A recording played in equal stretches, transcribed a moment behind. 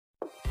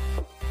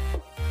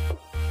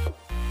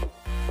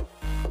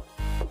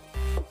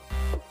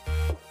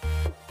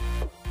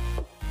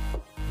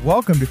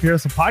Welcome to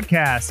Fearless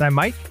Podcast. I'm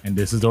Mike. And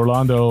this is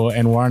Orlando,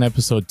 and we're on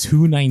episode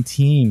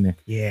 219.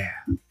 Yeah.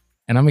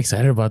 And I'm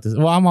excited about this.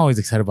 Well, I'm always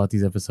excited about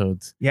these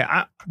episodes.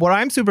 Yeah. What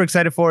I'm super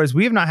excited for is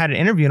we have not had an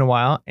interview in a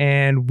while,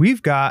 and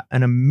we've got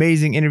an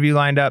amazing interview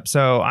lined up.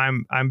 So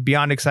I'm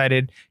beyond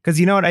excited because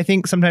you know what? I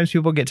think sometimes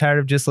people get tired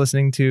of just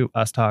listening to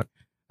us talk.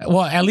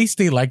 Well, at least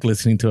they like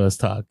listening to us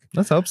talk.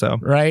 Let's hope so.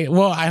 Right?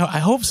 Well, I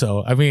hope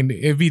so. I mean,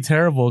 it'd be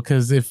terrible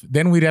because if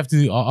then we'd have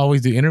to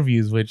always do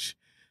interviews, which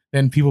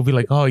then people be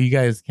like, oh, you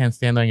guys can't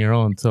stand on your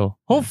own. So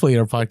hopefully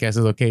our podcast is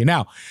okay.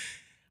 Now,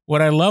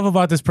 what I love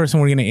about this person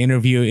we're going to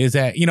interview is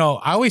that, you know,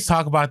 I always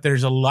talk about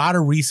there's a lot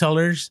of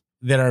resellers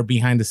that are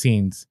behind the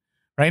scenes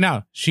right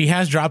now. She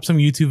has dropped some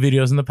YouTube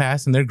videos in the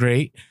past and they're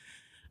great,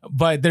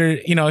 but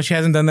she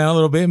hasn't done that in a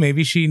little bit.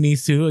 Maybe she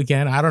needs to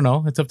again. I don't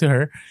know. It's up to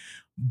her.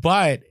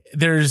 But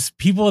there's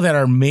people that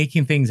are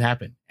making things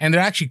happen and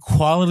they're actually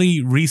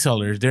quality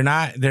resellers. They're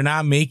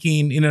not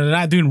making, they're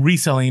not doing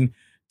reselling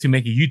to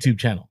make a YouTube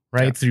channel,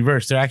 right? Yeah. It's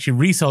reverse. They're actually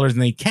resellers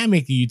and they can't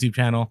make a YouTube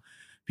channel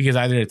because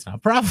either it's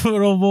not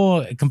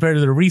profitable compared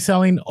to the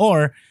reselling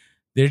or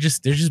they're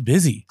just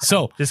busy.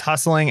 So just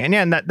hustling. And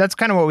yeah, and that's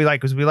kind of what we like,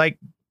 because we like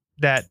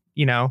that,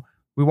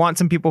 we want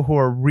some people who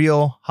are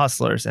real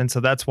hustlers. And so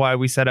that's why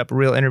we set up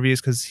real interviews,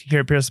 because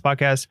here at Fearless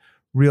Podcast,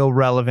 real,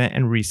 relevant,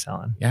 and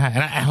reselling. Yeah.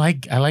 And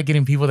I like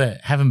getting people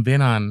that haven't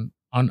been on,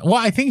 well,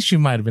 I think she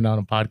might have been on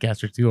a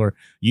podcast or two or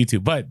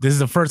YouTube, but this is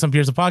the first on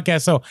Fearless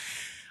Podcast. So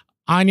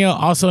Anya,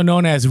 also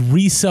known as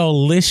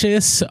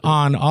Resellicious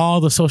on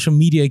all the social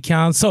media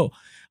accounts. So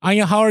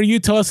Anya, how are you?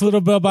 Tell us a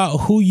little bit about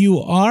who you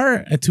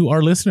are to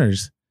our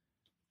listeners.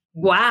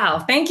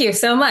 Wow. Thank you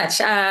so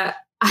much.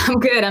 I'm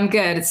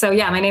good. So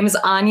yeah, my name is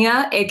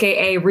Anya,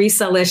 aka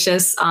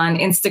Resellicious on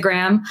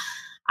Instagram.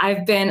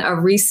 I've been a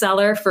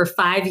reseller for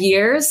 5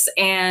 years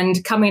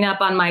and coming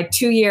up on my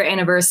 2-year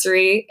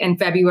anniversary in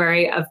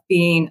February of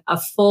being a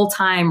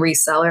full-time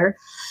reseller.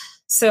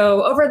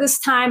 So over this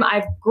time,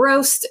 I've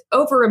grossed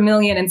over $1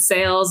 million in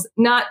sales.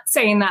 Not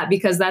saying that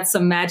because that's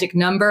some magic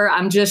number.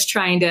 I'm just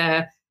trying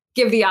to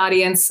give the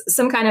audience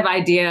some kind of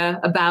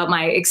idea about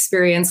my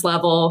experience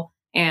level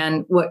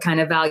and what kind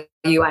of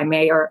value I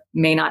may or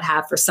may not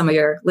have for some of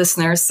your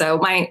listeners. So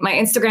my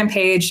Instagram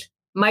page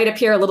might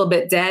appear a little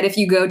bit dead if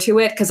you go to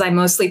it because I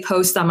mostly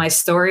post on my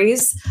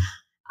stories.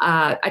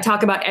 I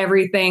talk about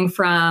everything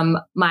from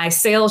my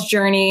sales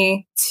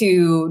journey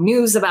to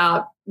news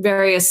about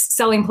various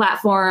selling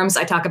platforms.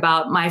 I talk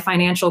about my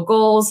financial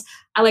goals.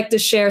 I like to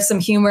share some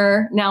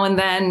humor now and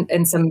then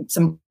and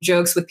some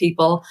jokes with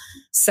people.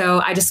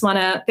 So I just want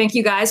to thank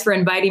you guys for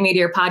inviting me to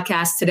your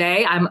podcast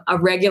today. I'm a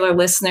regular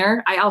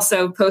listener. I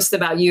also post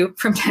about you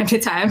from time to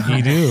time.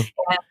 You do.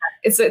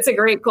 It's a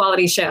great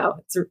quality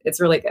show.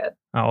 It's really good.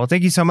 Oh, well,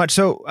 thank you so much.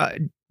 So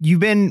you've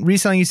been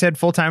reselling, you said,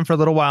 full-time for a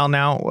little while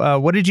now.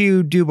 What did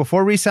you do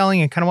before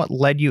reselling and kind of what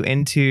led you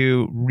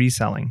into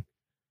reselling?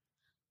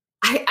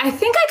 I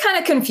think I kind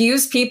of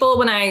confused people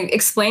when I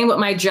explained what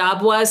my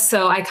job was.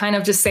 So I kind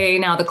of just say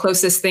now the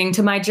closest thing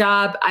to my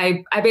job.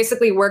 I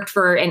basically worked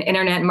for an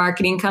internet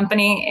marketing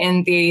company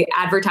in the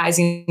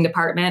advertising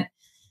department.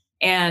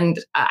 And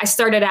I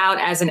started out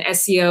as an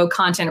SEO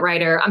content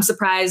writer. I'm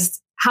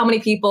surprised how many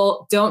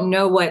people don't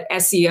know what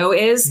SEO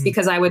is,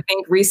 because I would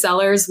think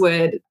resellers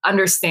would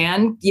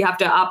understand. You have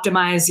to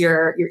optimize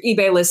your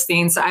eBay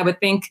listing. So I would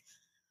think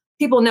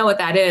people know what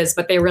that is,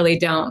 but they really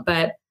don't.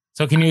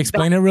 So can you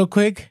explain it real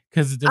quick?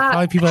 Because there's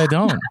probably people that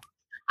don't.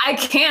 I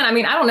can. I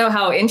mean, I don't know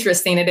how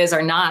interesting it is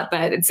or not,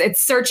 but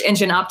it's search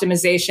engine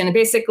optimization.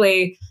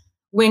 Basically,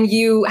 when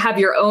you have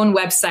your own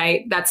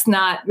website,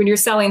 when you're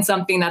selling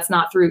something that's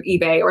not through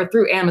eBay or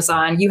through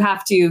Amazon, you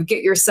have to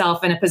get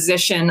yourself in a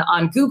position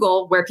on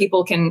Google where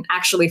people can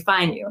actually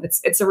find you.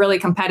 It's a really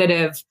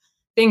competitive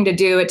thing to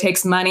do. It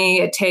takes money.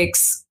 It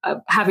takes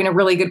having a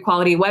really good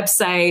quality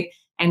website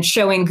and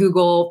showing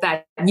Google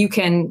that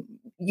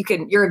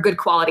you're a good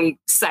quality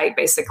site,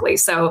 basically.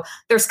 So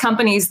there's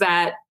companies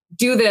that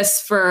do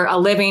this for a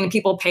living.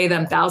 People pay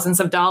them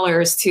thousands of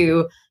dollars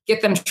to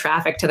get them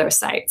traffic to their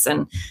sites.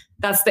 And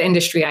that's the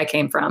industry I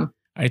came from.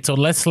 All right. So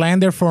let's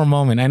land there for a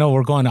moment. I know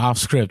we're going off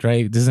script,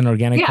 right? This is an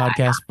organic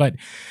podcast, but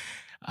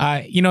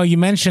you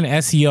mentioned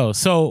SEO.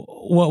 So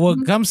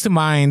what comes to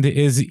mind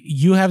is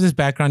you have this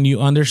background,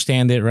 you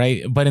understand it,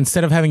 right? But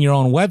instead of having your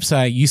own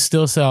website, you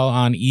still sell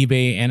on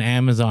eBay and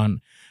Amazon.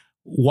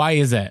 Why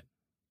is that?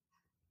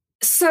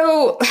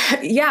 So,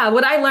 yeah,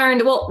 what I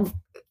learned,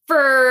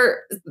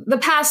 for the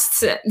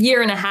past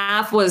year and a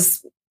half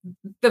was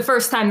the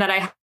first time that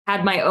I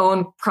had my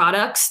own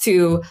products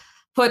to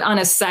put on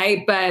a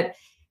site, but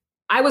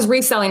I was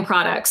reselling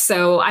products.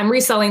 So I'm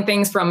reselling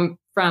things from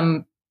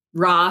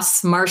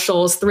Ross,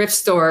 Marshalls, thrift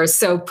stores.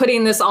 So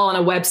putting this all on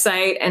a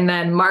website and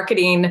then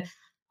marketing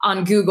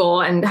on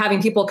Google and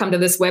having people come to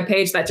this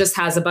webpage that just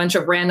has a bunch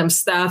of random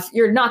stuff,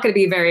 you're not going to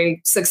be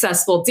very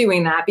successful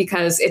doing that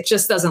because it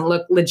just doesn't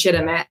look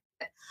legitimate.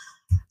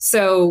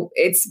 So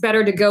it's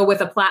better to go with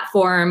a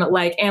platform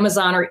like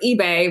Amazon or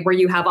eBay, where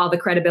you have all the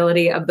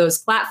credibility of those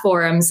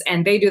platforms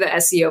and they do the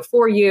SEO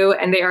for you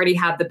and they already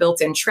have the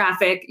built-in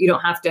traffic. You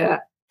don't have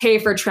to pay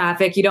for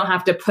traffic. You don't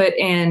have to put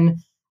in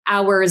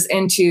hours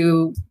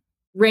into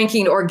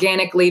ranking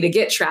organically to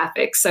get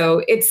traffic.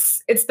 So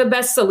it's the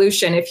best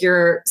solution if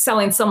you're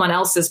selling someone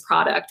else's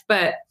product.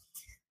 But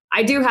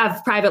I do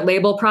have private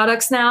label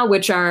products now,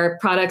 which are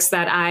products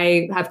that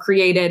I have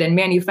created and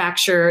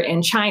manufacture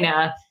in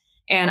China.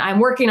 And I'm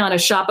working on a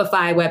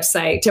Shopify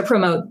website to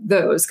promote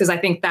those because I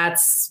think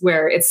that's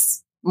where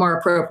it's more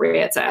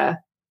appropriate to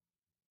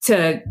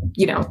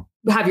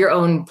have your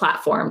own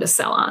platform to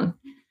sell on.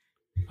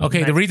 Okay,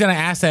 Nice. the reason I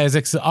asked that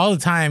is all the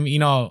time,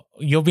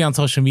 you'll be on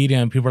social media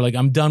and people are like,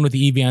 I'm done with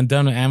eBay, I'm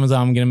done with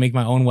Amazon, I'm gonna make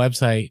my own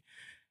website.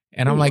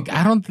 And I'm like,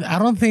 I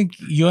don't think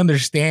you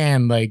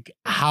understand like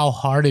how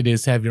hard it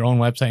is to have your own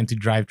website and to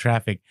drive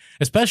traffic,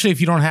 especially if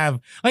you don't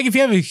have if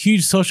you have a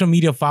huge social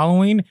media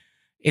following,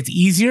 it's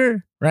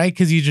easier, right?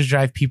 Because you just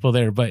drive people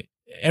there. But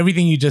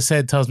everything you just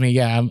said tells me,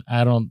 yeah,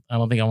 I don't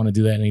think I want to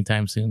do that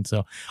anytime soon.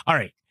 So, all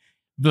right,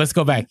 let's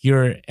go back.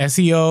 You're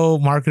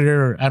SEO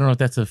marketer. I don't know if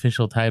that's the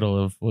official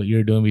title of what you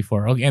were doing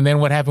before. Okay, and then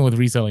what happened with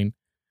reselling?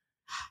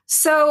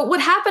 So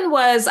what happened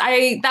was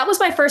that was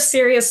my first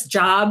serious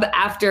job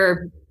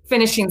after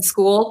finishing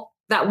school.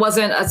 That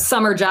wasn't a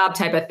summer job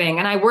type of thing.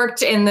 And I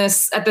worked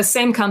at the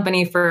same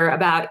company for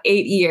about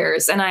 8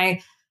 years. And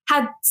I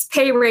had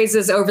pay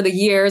raises over the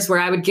years where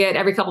I would get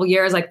every couple of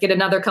years, I'd get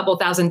another couple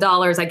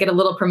 $1,000s. I get a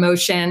little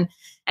promotion.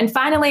 And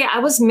finally, I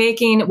was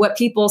making what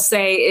people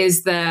say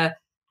is the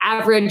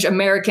average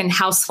American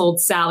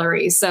household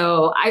salary.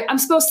 So I'm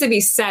supposed to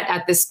be set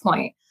at this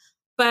point,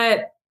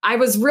 but I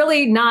was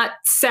really not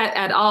set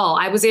at all.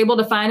 I was able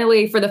to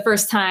finally, for the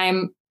first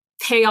time,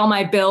 pay all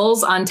my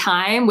bills on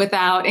time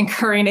without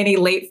incurring any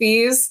late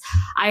fees.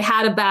 I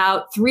had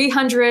about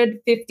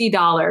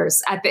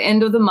 $350 at the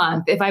end of the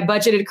month, if I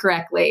budgeted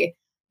correctly.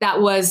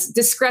 That was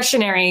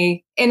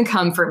discretionary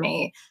income for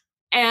me.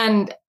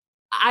 And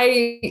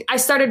I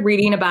started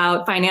reading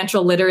about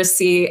financial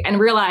literacy and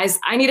realized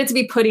I needed to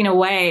be putting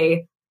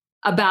away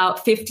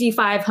about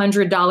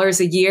 $5,500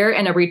 a year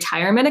in a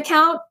retirement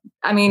account.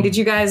 I mean, did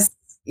you guys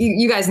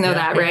know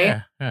that,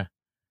 right? Yeah.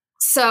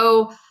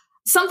 So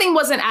something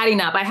wasn't adding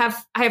up. I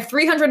have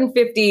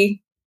 $350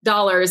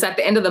 at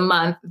the end of the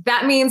month.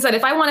 That means that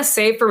if I want to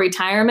save for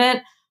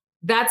retirement,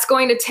 that's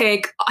going to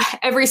take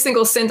every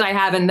single cent I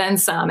have and then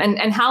some.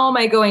 And how am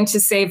I going to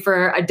save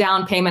for a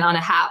down payment on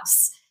a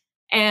house?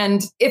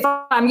 And if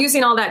I'm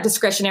using all that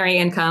discretionary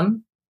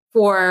income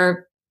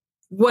for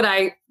what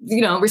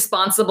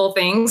responsible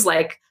things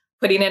like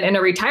putting it in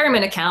a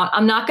retirement account,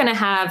 I'm not going to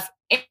have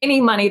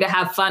any money to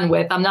have fun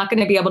with. I'm not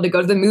going to be able to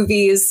go to the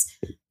movies,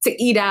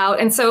 to eat out.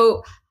 And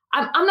so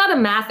I'm not a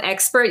math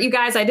expert, you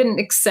guys. I didn't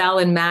excel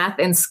in math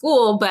in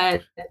school,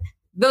 but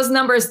those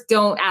numbers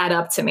don't add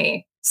up to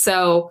me.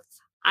 So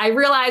I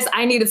realized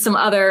I needed some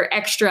other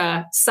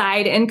extra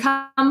side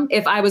income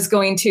if I was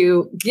going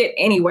to get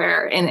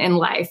anywhere in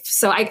life.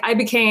 So I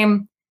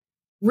became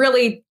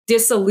really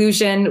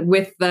disillusioned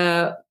with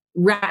the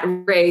rat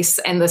race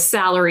and the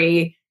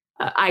salary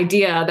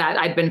idea that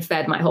I'd been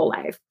fed my whole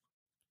life.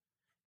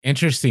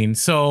 Interesting.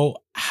 So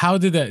how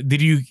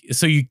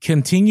so you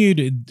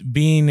continued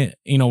being,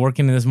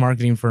 working in this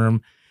marketing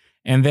firm,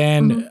 and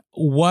then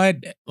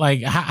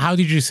how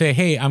did you say,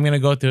 hey, I'm going to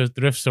go to a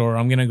thrift store.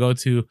 I'm going to go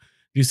to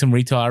do some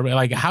retail.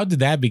 Like, how did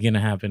that begin to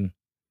happen?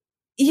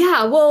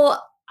 Yeah,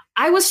 well,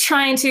 I was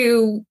trying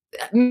to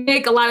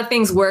make a lot of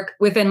things work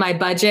within my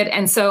budget.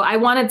 And so I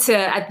wanted to,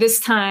 at this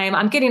time,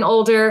 I'm getting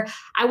older.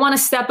 I want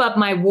to step up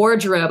my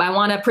wardrobe. I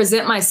want to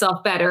present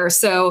myself better.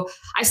 So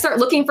I start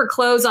looking for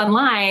clothes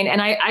online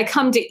and I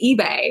come to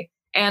eBay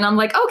and I'm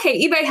like,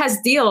 okay, eBay has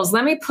deals.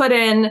 Let me put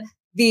in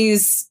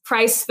these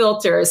price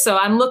filters. So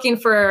I'm looking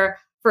for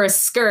a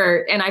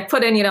skirt and I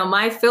put in,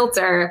 my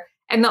filter,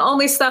 and the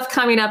only stuff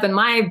coming up in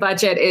my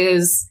budget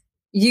is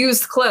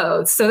used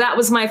clothes. So that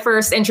was my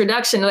first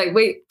introduction. Like,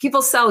 wait,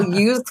 people sell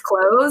used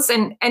clothes.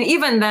 And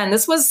even then,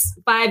 this was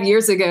 5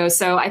 years ago.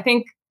 So I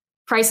think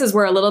prices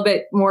were a little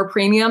bit more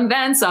premium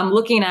then. So I'm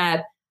looking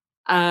at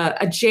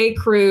a J.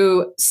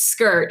 Crew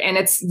skirt and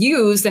it's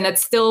used and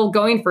it's still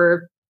going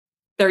for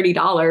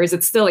 $30.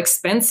 It's still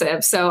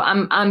expensive. So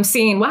I'm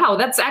seeing, wow,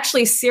 that's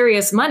actually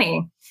serious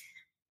money.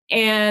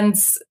 And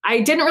I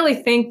didn't really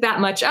think that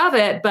much of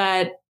it,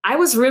 but I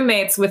was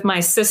roommates with my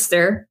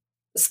sister,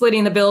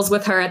 splitting the bills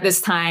with her at this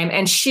time.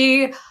 And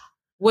she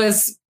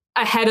was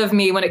ahead of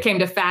me when it came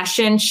to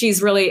fashion.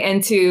 She's really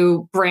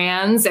into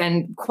brands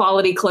and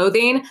quality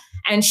clothing.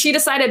 And she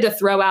decided to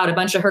throw out a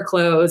bunch of her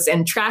clothes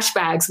in trash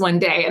bags one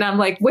day. And I'm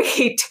like,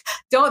 wait,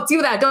 don't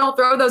do that. Don't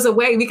throw those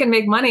away. We can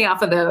make money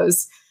off of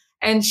those.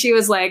 And she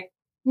was like,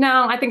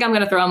 no, I think I'm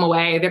going to throw them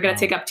away. They're going to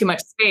take up too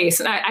much space.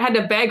 And I had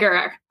to beg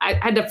her. I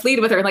had to plead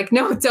with her, like,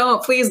 no,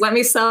 don't, please let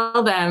me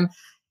sell them.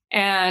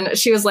 And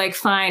she was like,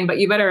 fine, but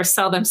you better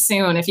sell them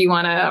soon if you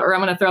want to, or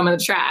I'm going to throw them in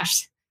the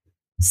trash.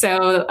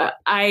 So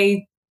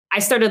I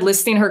started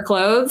listing her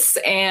clothes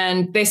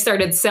and they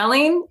started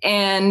selling,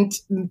 and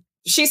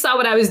she saw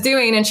what I was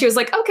doing and she was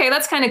like, okay,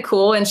 that's kind of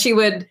cool. And she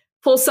would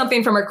pull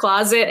something from her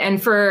closet.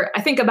 And for,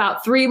 I think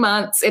about 3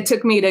 months, it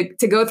took me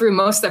to go through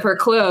most of her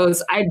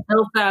clothes. I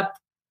built up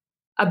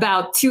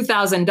about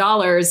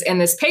 $2,000 in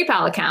this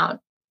PayPal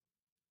account.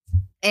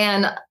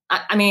 And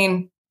I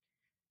mean,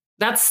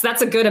 that's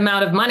a good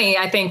amount of money,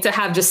 I think, to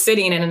have just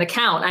sitting in an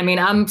account. I mean,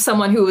 I'm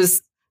someone who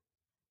was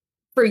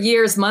for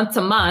years, month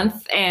to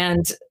month,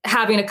 and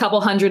having a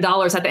couple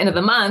 $100s at the end of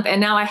the month.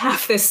 And now I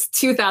have this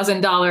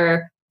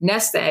 $2,000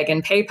 nest egg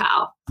in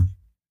PayPal.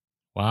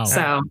 Wow.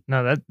 So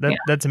no,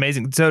 that's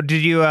amazing. So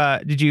did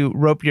you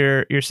rope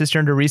your sister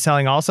into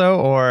reselling also,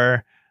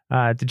 or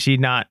did she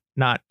not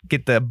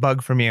get the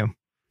bug from you?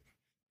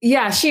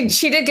 Yeah, she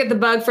did get the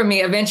bug from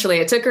me eventually.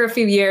 It took her a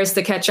few years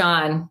to catch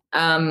on.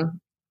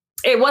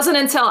 It wasn't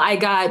until I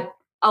got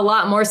a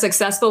lot more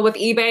successful with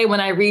eBay,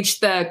 when I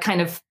reached the kind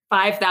of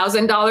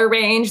 $5,000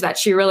 range, that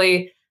she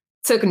really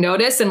took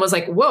notice and was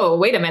like, whoa,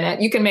 wait a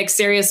minute, you can make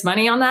serious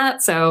money on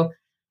that. So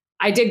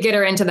I did get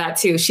her into that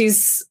too.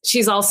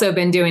 She's also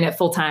been doing it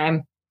full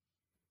time.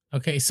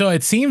 Okay. So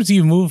it seems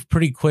you moved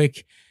pretty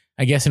quick,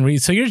 I guess.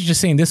 So you're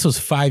just saying this was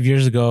 5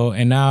 years ago,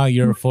 and now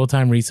you're a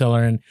full-time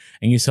reseller and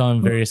you sell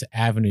in various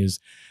avenues.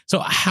 So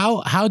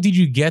how did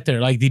you get there?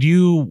 Like, did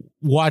you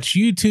watch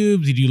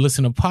YouTube? Did you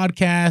listen to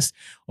podcasts,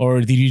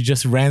 or did you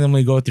just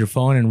randomly go with your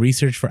phone and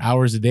research for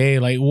hours a day?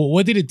 Like,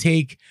 what did it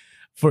take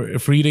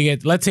for you to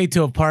get, let's say,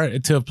 to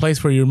a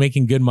place where you're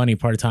making good money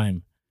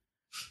part-time?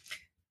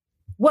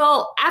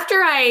 Well, after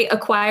I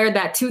acquired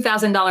that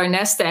 $2,000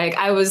 nest egg,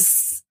 I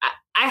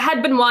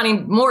had been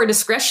wanting more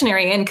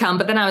discretionary income,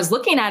 but then I was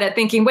looking at it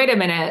thinking, wait a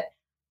minute,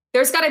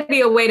 there's got to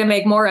be a way to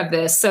make more of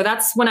this. So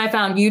that's when I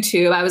found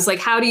YouTube. I was like,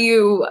 how do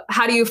you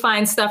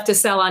find stuff to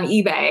sell on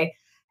eBay?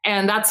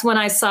 And that's when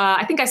I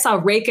think I saw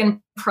Rake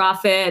and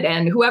Profit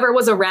and whoever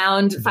was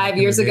around 5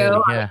 years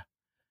ago. Yeah.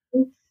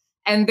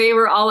 And they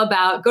were all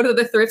about go to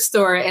the thrift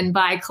store and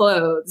buy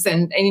clothes,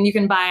 and you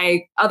can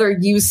buy other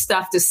used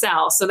stuff to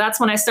sell. So that's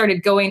when I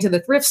started going to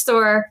the thrift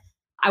store.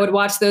 I would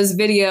watch those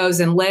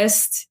videos and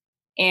list.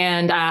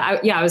 And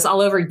I was all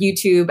over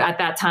YouTube at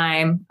that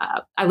time.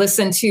 I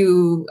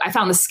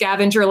found the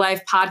Scavenger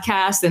Life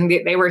podcast, and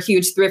they were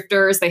huge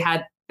thrifters. They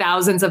had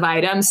thousands of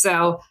items.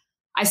 So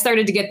I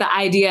started to get the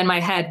idea in my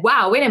head,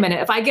 wow, wait a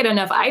minute. If I get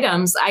enough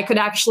items, I could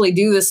actually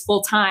do this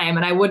full time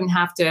and I wouldn't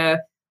have to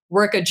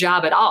work a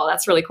job at all.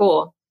 That's really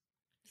cool.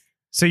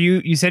 So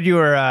you said you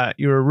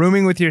were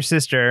rooming with your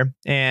sister,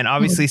 and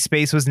obviously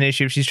space was an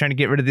issue if she's trying to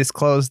get rid of these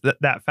clothes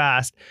that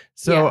fast.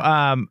 So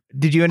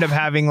did you end up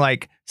having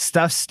like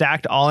stuff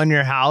stacked all in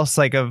your house,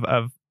 like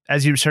of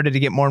as you started to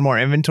get more and more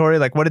inventory?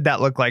 Like, what did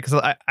that look like?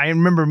 Because I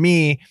remember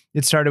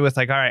it started with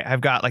like, all right,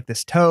 I've got like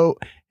this tote,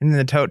 and then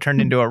the tote turned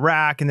into a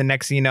rack, and the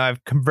next thing you know, I'm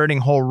converting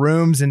whole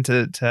rooms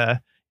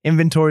into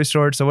inventory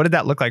storage. So what did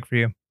that look like for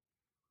you?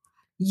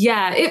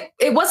 Yeah,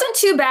 it wasn't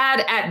too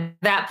bad at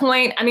that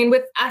point. I mean,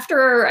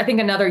 after I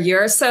think another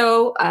year or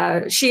so,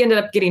 she ended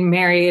up getting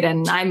married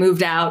and I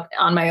moved out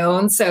on my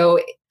own. So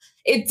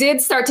it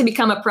did start to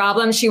become a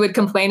problem. She would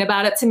complain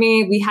about it to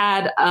me. We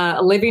had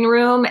a living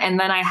room, and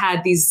then I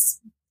had these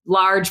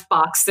large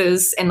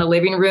boxes in the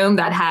living room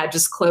that had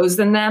just clothes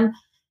in them.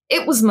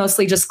 It was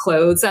mostly just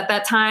clothes at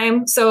that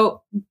time.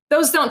 So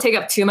those don't take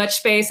up too much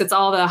space. It's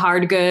all the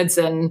hard goods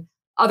and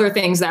other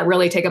things that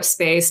really take up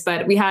space.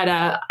 But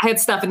I had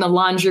stuff in the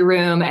laundry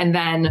room, and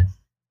then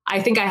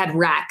I think I had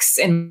racks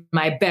in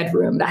my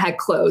bedroom that had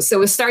clothes. So it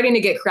was starting to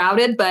get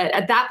crowded. But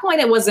at that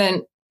point, it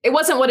wasn't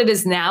what it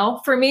is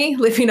now for me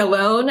living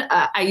alone.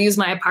 I use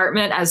my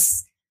apartment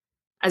as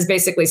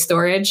basically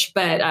storage.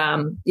 But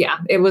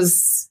it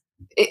was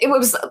there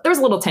was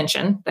a little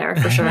tension there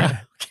for sure.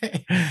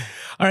 Okay.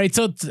 All right.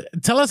 So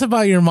tell us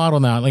about your model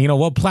now. Like,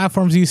 what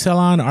platforms do you sell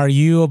on? Are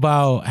you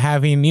about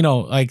having,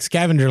 like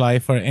Scavenger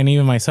Life, and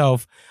even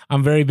myself,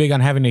 I'm very big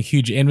on having a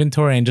huge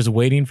inventory and just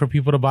waiting for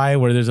people to buy,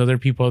 where there's other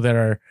people that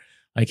are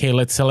like, hey,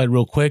 let's sell it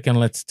real quick and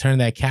let's turn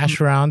that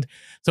cash around.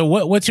 So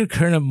what's your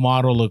current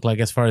model look like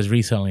as far as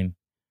reselling?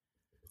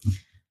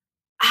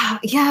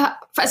 Yeah.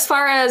 As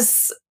far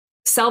as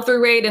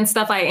sell-through rate and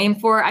stuff I aim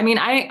for, I mean,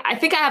 I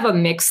think I have a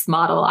mixed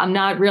model. I'm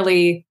not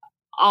really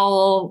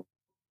all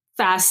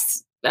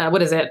fast.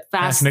 What is it?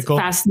 Fast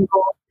nickel.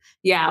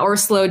 Yeah. Or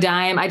slow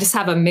dime. I just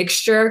have a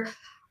mixture.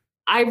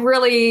 I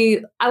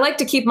like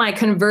to keep my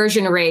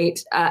conversion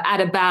rate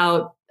at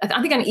about, I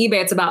think on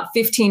eBay, it's about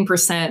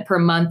 15% per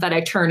month that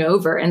I turn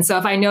over. And so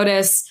if I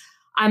notice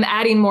I'm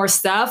adding more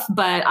stuff,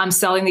 but I'm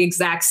selling the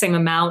exact same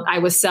amount I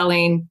was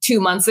selling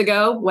 2 months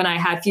ago when I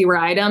had fewer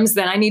items,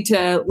 then I need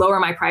to lower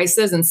my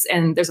prices,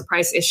 and there's a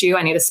price issue.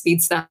 I need to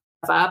speed stuff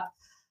up.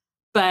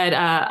 But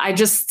I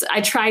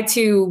try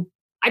to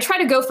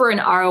go for an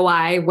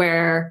ROI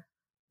where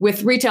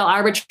with retail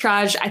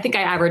arbitrage, I think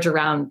I average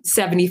around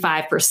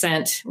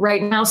 75%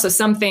 right now. So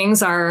some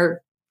things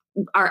are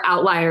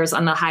outliers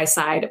on the high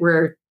side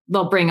where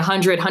they'll bring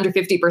 100,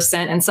 150%,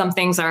 and some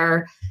things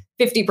are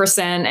 50%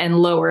 and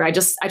lower. I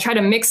try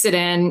to mix it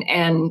in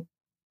and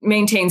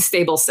maintain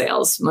stable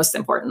sales, most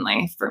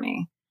importantly for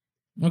me.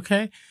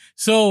 Okay.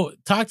 So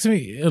talk to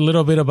me a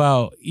little bit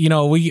about,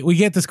 we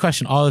get this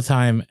question all the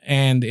time,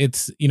 and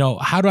it's,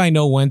 how do I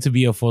know when to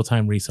be a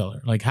full-time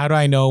reseller? Like, how do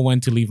I know when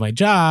to leave my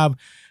job?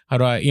 How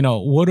do I,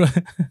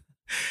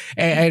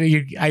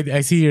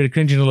 I see you're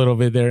cringing a little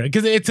bit there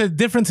because it's a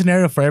different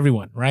scenario for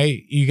everyone,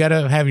 right? You got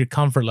to have your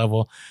comfort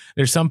level.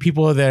 There's some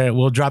people that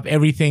will drop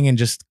everything and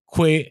just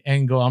quit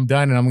and go, I'm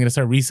done and I'm going to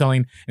start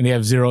reselling, and they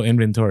have zero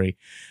inventory.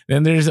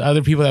 Then there's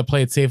other people that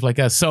play it safe like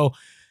us. So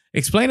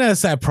explain to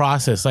us that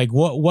process. Like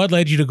what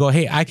led you to go,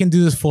 hey, I can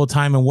do this full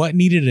time, and what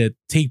needed to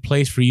take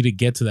place for you to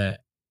get to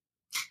that?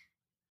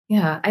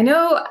 Yeah, I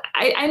know.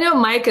 I know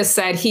Mike has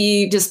said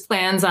he just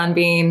plans on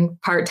being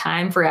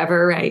part-time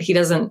forever, right? He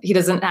doesn't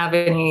have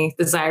any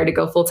desire to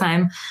go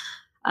full-time.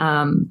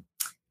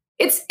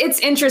 It's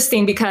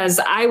interesting because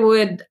I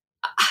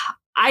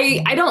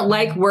don't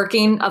like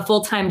working a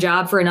full-time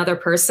job for another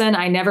person.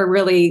 I never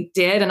really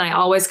did. And I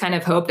always kind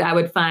of hoped I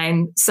would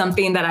find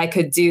something that I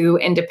could do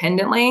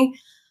independently.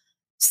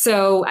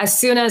 So as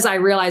soon as I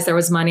realized there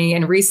was money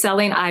in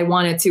reselling, I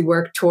wanted to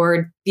work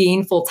toward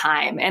being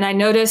full-time. And I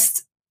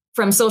noticed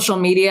from social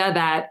media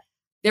that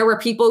there were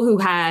people who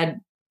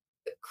had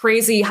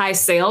crazy high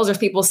sales. There's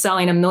people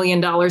selling $1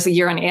 million a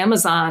year on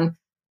Amazon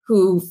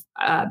who,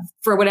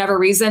 for whatever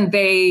reason,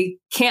 they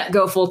can't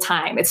go full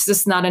time. It's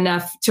just not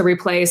enough to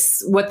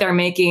replace what they're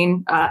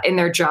making in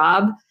their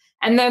job.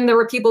 And then there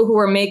were people who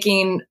were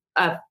making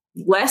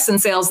less in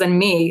sales than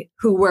me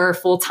who were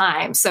full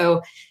time.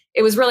 So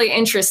it was really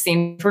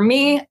interesting. For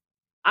me,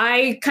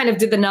 I kind of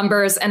did the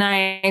numbers and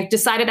I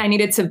decided I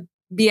needed to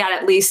be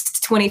at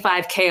least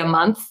 $25K a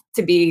month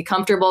to be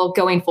comfortable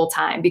going full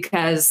time,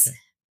 because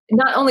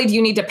not only do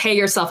you need to pay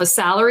yourself a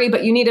salary,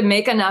 but you need to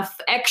make enough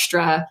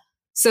extra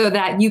so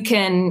that you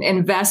can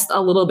invest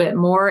a little bit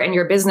more in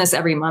your business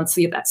every month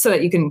so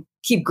that you can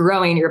keep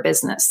growing your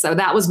business. So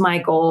that was my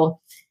goal.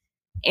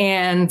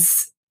 And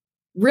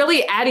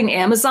really adding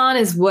Amazon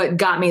is what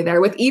got me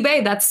there. With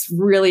eBay, that's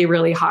really,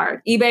 really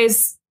hard.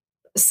 eBay's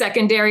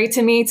secondary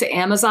to me to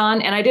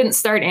Amazon. And I didn't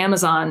start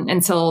Amazon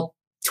until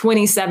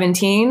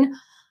 2017.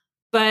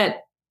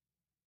 But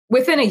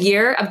within a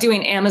year of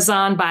doing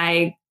Amazon,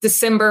 by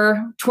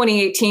December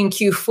 2018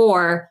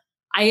 Q4,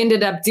 I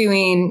ended up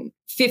doing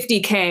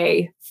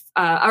 50K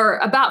or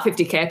about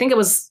 50K. I think it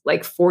was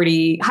like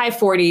high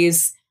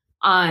 40s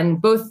on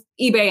both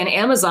eBay and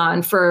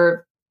Amazon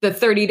for the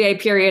 30-day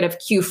period of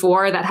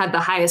Q4 that had the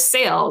highest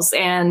sales.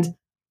 And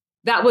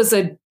that was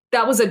a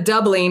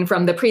doubling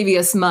from the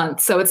previous month.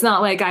 So it's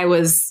not like I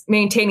was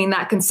maintaining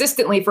that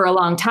consistently for a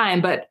long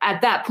time. But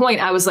at that point,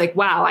 I was like,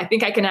 wow, I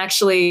think I can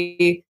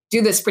actually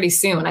do this pretty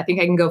soon. I think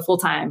I can go full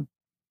time.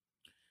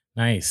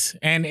 Nice.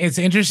 And it's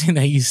interesting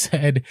that you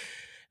said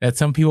that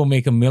some people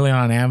make $1 million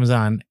on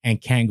Amazon and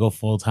can't go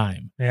full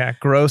time. Yeah.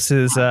 Gross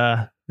is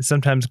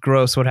sometimes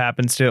gross what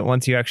happens to it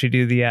once you actually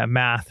do the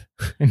math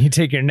and you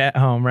take your net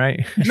home,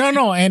 right?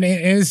 No. And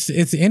it's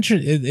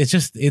interesting. It's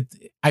just,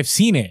 I've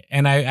seen it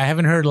and I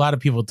haven't heard a lot of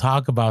people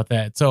talk about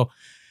that. So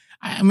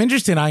I'm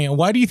interested, Anya.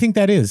 Why do you think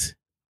that is?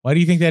 Why do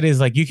you think that is?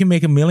 Like, you can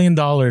make $1 million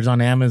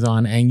on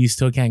Amazon and you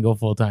still can't go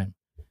full time.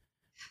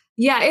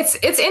 Yeah, it's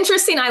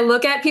interesting. I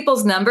look at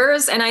people's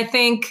numbers and I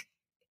think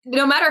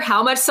no matter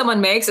how much someone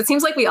makes, it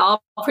seems like we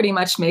all pretty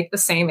much make the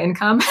same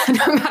income,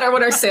 no matter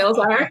what our sales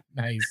are.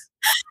 Nice.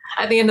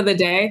 At the end of the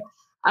day,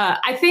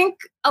 I think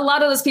a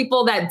lot of those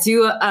people that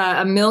do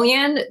 $1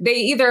 million,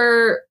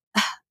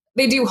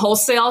 they do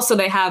wholesale, so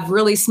they have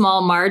really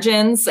small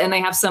margins and they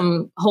have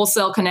some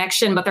wholesale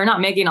connection, but they're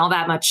not making all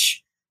that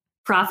much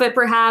profit,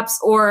 perhaps,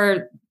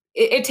 or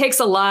it takes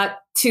a lot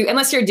to,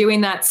 unless you're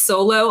doing that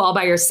solo all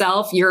by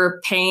yourself, you're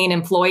paying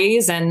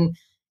employees and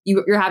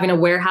you're having a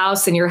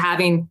warehouse and you're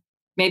having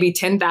maybe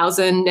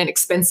 10,000 in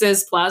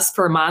expenses plus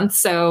per month.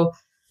 So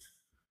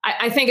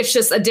I think it's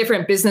just a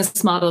different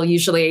business model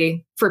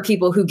usually for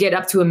people who get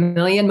up to $1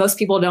 million. Most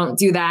people don't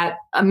do that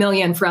 $1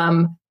 million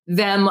from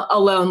them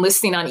alone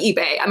listing on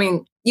eBay. I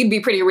mean, you'd be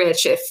pretty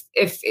rich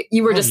if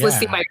you were just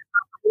listing by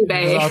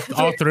eBay.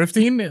 All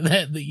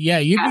thrifting. Yeah,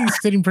 you'd be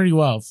sitting pretty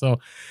well. So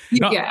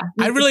yeah,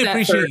 I really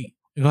appreciate.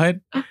 Go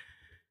ahead.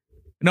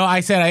 No,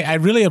 I said I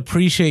really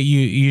appreciate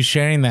you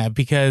sharing that,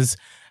 because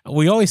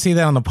we always say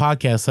that on the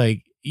podcast.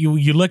 Like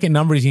you look at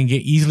numbers, you can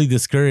get easily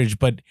discouraged,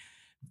 but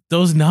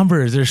those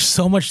numbers, there's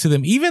so much to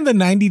them. Even the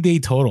 90-day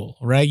total,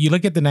 right? You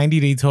look at the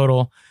 90-day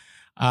total,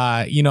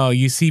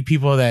 you see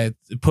people that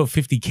put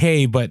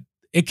 50K, but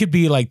it could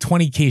be like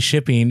 20K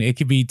shipping. It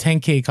could be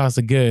 10K cost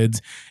of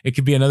goods. It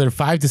could be another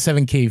 5 to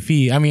 7K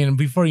fee. I mean,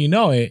 before you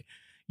know it,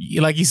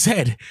 like you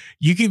said,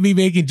 you could be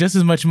making just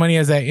as much money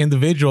as that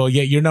individual,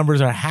 yet your numbers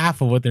are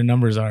half of what their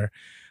numbers are,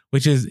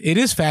 it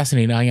is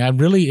fascinating. I'm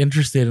really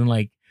interested in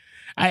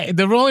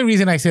the only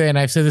reason I say that, and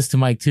I've said this to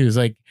Mike too, is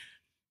like,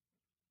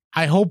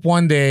 I hope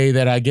one day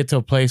that I get to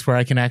a place where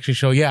I can actually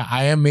show, yeah,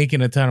 I am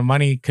making a ton of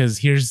money because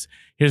here's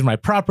my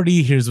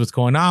property, here's what's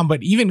going on.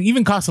 But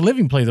even cost of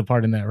living plays a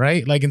part in that,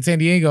 right? Like in San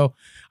Diego,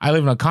 I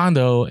live in a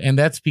condo, and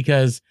that's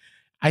because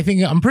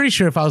I'm pretty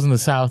sure if I was in the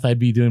South, I'd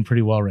be doing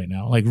pretty well right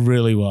now, like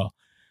really well.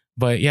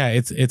 But yeah,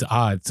 it's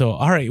odd. So,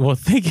 all right. Well,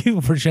 thank you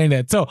for sharing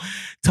that. So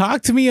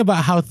talk to me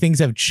about how things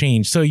have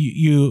changed. So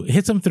you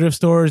hit some thrift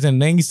stores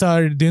and then you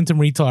started doing some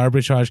retail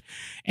arbitrage.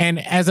 And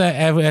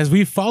as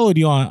we followed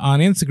you on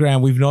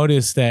Instagram, we've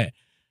noticed that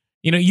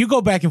you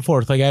go back and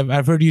forth. Like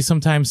I've heard you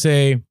sometimes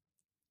say,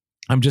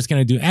 I'm just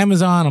going to do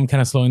Amazon. I'm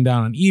kind of slowing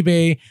down on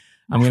eBay.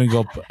 I'm going to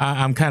go,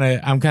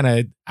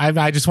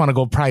 I just want to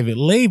go private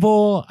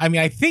label. I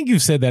mean, I think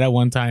you've said that at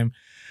one time.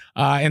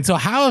 And so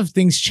how have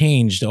things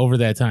changed over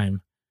that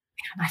time?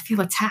 I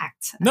feel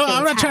attacked. No,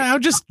 I'm not trying.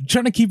 I'm just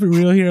trying to keep it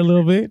real here a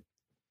little bit.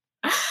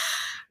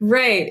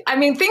 Right. I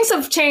mean, things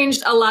have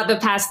changed a lot the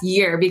past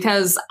year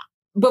because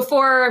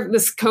before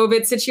this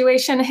COVID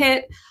situation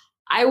hit,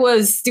 I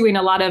was doing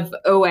a lot of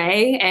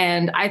OA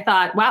and I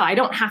thought, wow, I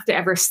don't have to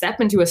ever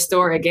step into a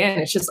store again.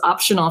 It's just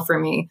optional for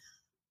me.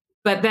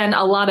 But then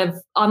a lot of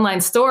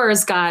online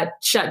stores got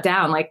shut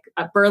down. Like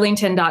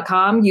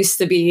Burlington.com used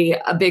to be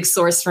a big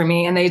source for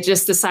me. And they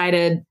just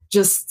decided,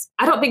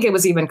 I don't think it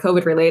was even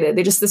COVID related.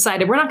 They just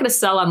decided we're not going to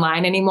sell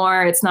online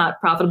anymore. It's not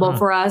profitable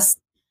for us.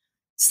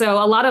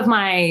 So a lot of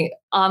my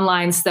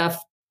online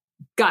stuff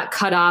got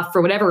cut off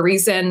for whatever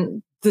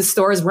reason. The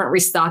stores weren't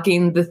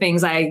restocking the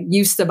things I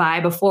used to buy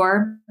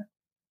before.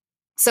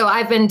 So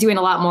I've been doing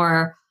a lot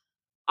more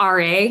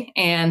RA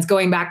and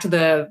going back to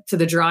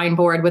the drawing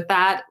board with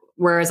that.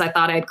 Whereas I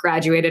thought I'd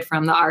graduated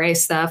from the RA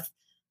stuff.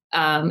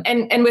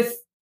 And with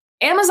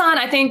Amazon,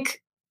 I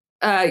think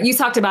you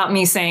talked about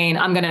me saying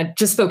I'm going to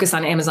just focus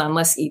on Amazon,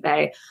 less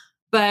eBay.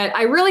 But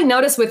I really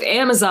noticed with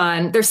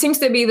Amazon, there seems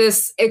to be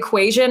this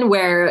equation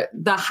where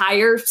the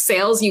higher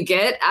sales you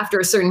get after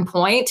a certain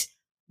point,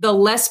 the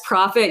less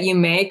profit you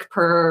make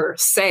per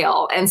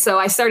sale. And so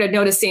I started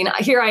noticing,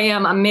 here I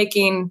am, I'm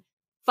making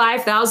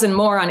 $5,000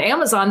 more on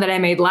Amazon than I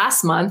made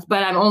last month,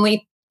 but I'm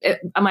only,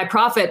 my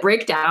profit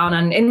breakdown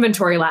on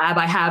Inventory Lab,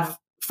 I have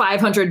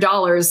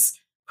 $500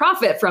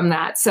 profit from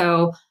that.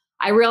 So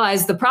I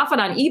realized the profit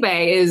on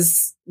eBay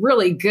is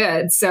really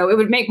good. So it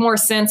would make more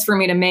sense for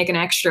me to make an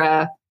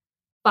extra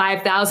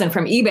 $5,000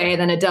 from eBay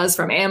than it does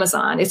from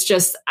Amazon. It's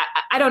just,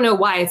 I don't know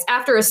why. It's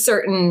after a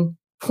certain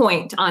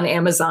point on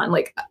Amazon.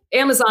 Like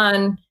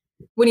Amazon,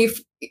 when you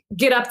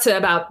get up to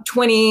about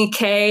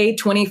 20K,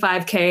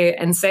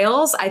 25K in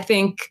sales, I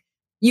think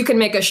you can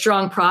make a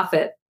strong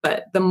profit.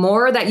 But the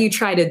more that you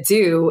try to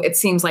do, it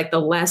seems like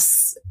the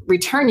less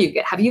return you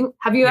get. Have you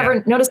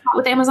ever noticed that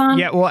with Amazon?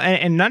 Yeah, well,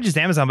 and not just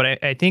Amazon,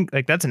 but I think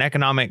like that's an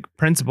economic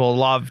principle,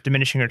 law of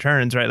diminishing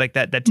returns, right? Like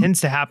that tends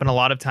to happen a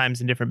lot of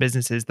times in different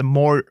businesses. The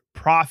more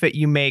profit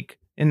you make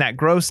in that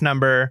gross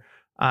number,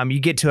 you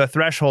get to a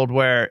threshold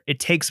where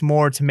it takes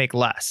more to make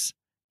less.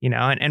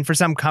 And for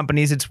some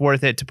companies, it's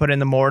worth it to put in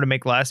the more to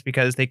make less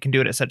because they can do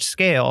it at such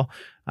scale.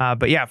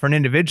 But yeah, for an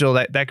individual,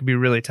 that could be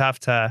really tough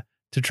to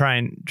try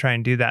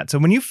and do that. So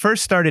when you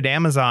first started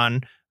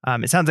Amazon,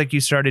 it sounds like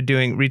you started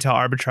doing retail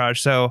arbitrage.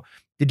 So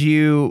did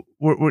you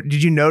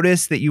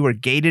notice that you were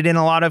gated in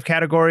a lot of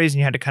categories and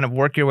you had to kind of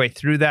work your way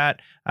through that?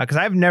 Because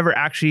I've never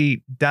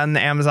actually done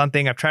the Amazon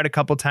thing. I've tried a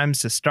couple times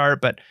to start,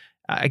 but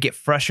I get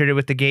frustrated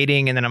with the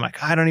gating. And then I'm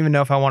like, I don't even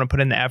know if I want to put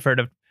in the effort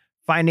of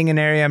finding an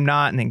area I'm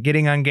not and then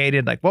getting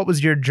ungated. Like, what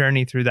was your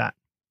journey through that?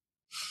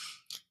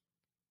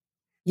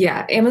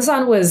 Yeah,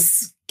 Amazon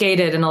was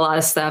gated in a lot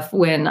of stuff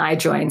when I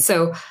joined.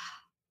 So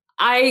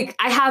I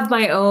have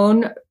my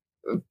own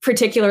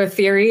particular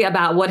theory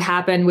about what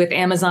happened with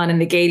Amazon and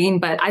the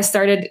gating, but I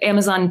started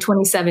Amazon in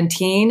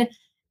 2017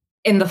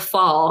 in the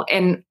fall.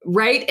 And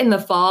right in the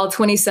fall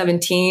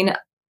 2017,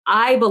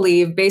 I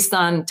believe, based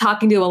on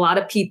talking to a lot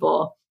of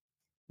people,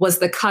 was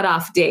the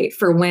cutoff date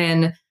for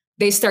when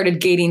they started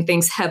gating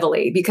things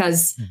heavily.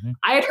 Because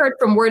I had heard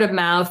from word of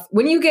mouth,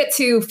 when you get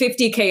to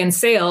 50K in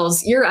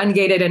sales, you're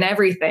ungated in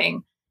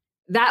everything.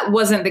 That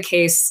wasn't the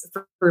case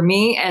for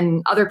me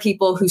and other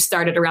people who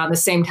started around the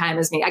same time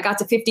as me. I got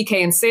to 50K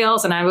in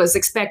sales and I was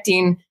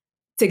expecting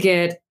to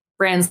get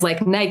brands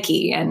like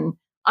Nike and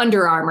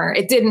Under Armour.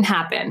 It didn't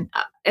happen.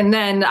 And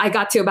then I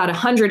got to about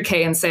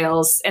 100K in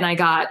sales and I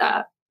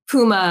got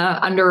Puma,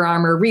 Under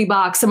Armour,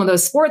 Reebok, some of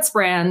those sports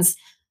brands.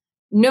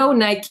 No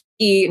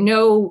Nike,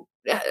 no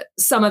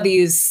some of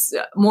these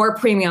more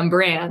premium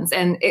brands.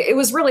 And it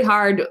was really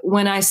hard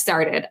when I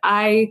started.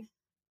 I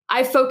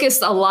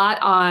focused a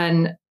lot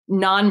on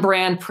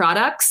non-brand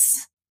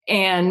products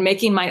and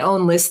making my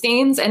own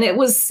listings. And it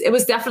was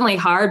definitely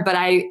hard, but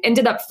I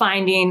ended up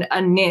finding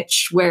a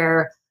niche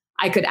where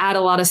I could add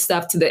a lot of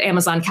stuff to the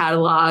Amazon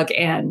catalog.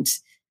 And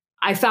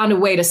I found a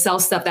way to sell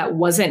stuff that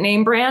wasn't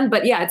name brand.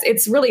 But yeah,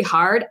 it's really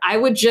hard. I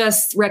would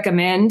just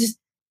recommend,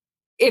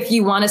 if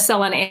you want to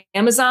sell on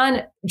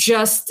Amazon,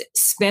 just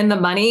spend the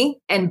money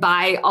and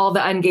buy all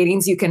the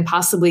ungatings you can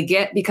possibly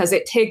get, because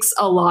it takes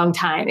a long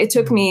time. It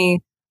took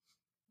me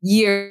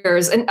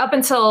years, and up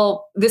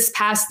until this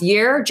past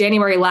year,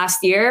 January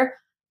last year,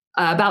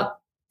 about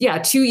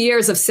 2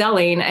 years of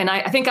selling. And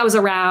I think I was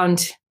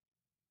around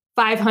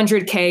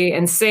 500K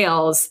in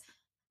sales.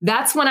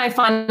 That's when I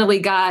finally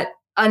got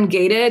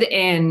ungated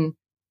in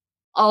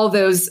all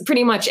those,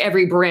 pretty much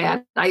every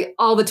brand.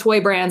 All the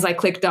toy brands I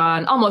clicked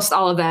on, almost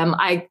all of them,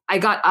 I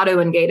got auto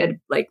ungated,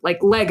 like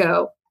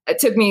Lego. It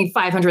took me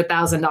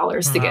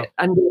 $500,000 to get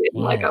ungated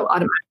in Lego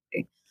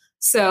automatically.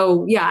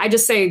 So yeah, I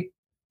just say,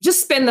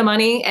 just spend the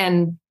money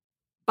and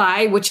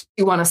buy what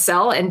you want to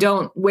sell and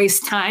don't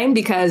waste time,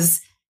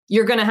 because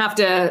you're going to have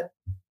to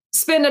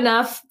spend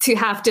enough to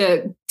have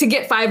to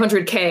get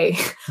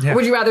 500K? Yeah. Or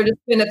would you rather just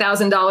spend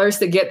 $1,000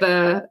 to get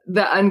the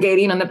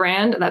ungating on the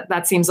brand?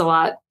 That seems a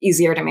lot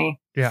easier to me.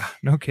 Yeah,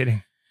 no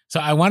kidding. So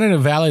I wanted to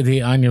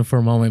validate Anya for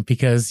a moment,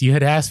 because you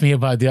had asked me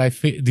about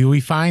do we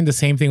find the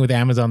same thing with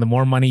Amazon? The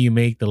more money you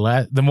make,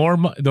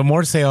 the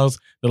more sales,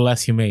 the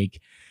less you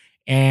make.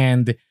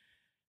 And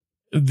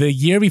the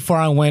year before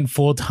I went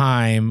full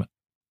time,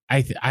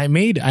 I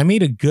made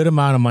a good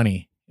amount of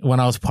money when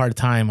I was part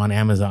time on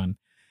Amazon.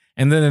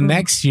 And then the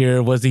next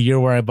year was the year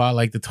where I bought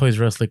like the Toys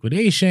R Us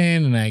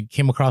liquidation, and I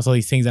came across all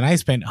these things, and I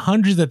spent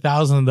hundreds of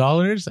thousands of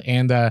dollars,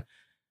 and I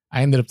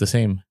ended up the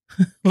same.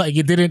 Like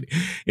it didn't.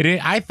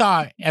 I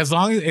thought as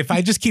long as if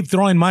I just keep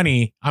throwing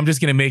money, I'm just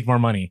gonna make more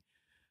money.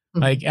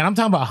 Like, and I'm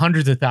talking about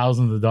hundreds of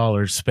thousands of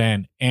dollars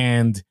spent,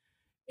 and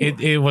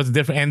it was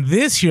different. And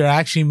this year I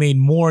actually made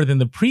more than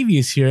the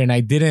previous year, and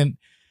I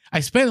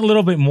spent a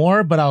little bit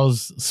more, but I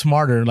was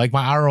smarter. Like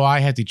my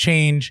ROI had to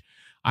change.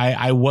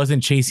 I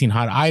wasn't chasing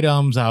hot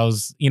items. I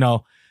was,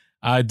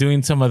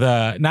 doing some of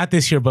the, not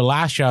this year, but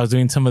last year I was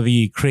doing some of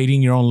the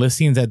creating your own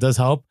listings. That does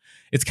help.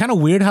 It's kind of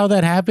weird how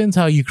that happens,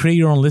 how you create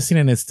your own listing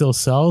and it still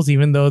sells,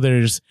 even though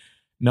there's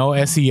no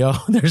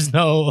SEO, there's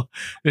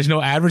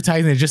no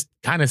advertising. It just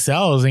kind of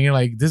sells. And you're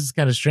like, this is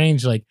kind of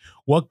strange. Like,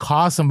 what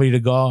caused somebody to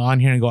go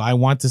on here and go, I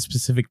want this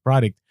specific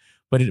product,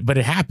 but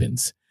it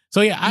happens.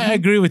 So yeah, I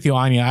agree with you,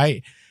 Anya.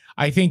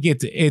 I think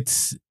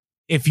it's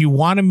if you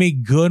want to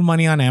make good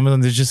money on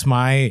Amazon, there's just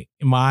my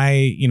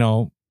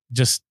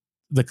just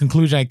the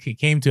conclusion I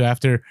came to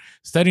after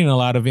studying a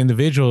lot of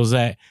individuals,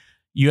 that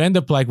you end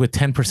up like with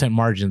 10%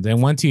 margins.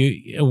 And once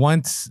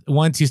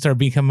you start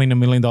becoming $1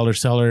 million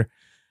seller,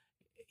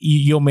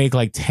 you'll make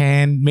like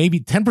 10, maybe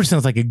 10%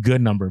 is like a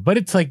good number. But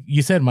it's like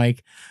you said,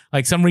 Mike,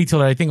 like some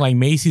retailer, I think like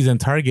Macy's and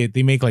Target,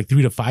 they make like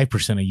 3 to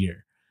 5% a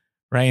year.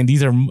 Right. And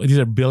these are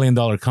 $1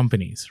 billion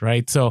companies.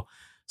 Right. So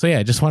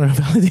yeah, just wanted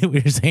to validate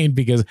what you're saying,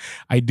 because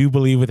I do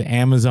believe with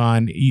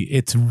Amazon,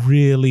 it's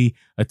really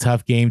a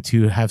tough game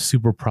to have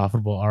super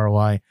profitable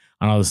ROI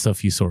on all the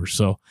stuff you source.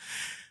 So,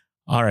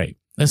 all right,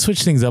 let's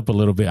switch things up a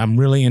little bit. I'm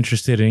really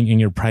interested in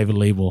your private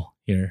label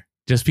here,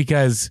 just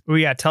because. Oh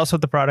yeah, tell us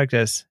what the product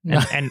is,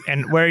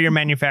 and where are your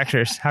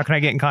manufacturers? How can I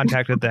get in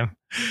contact with them?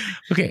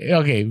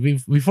 Okay.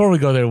 Before we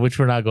go there, which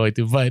we're not going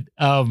to, but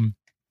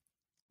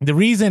the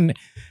reason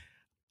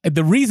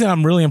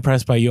I'm really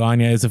impressed by you,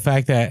 Anya, is the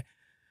fact that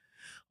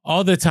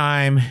all the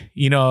time,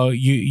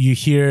 you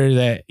hear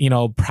that,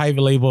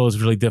 private label is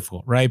really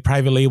difficult, right?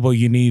 Private label,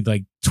 you need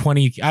like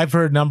 20. I've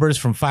heard numbers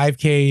from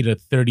 5K to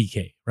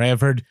 30K, right? I've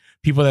heard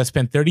people that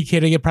spend 30K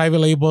to get private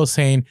label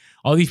saying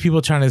all these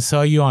people trying to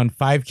sell you on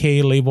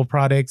 5K label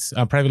products,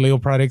 private label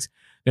products,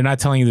 they're not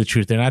telling you the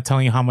truth. They're not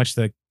telling you how much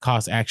the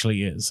cost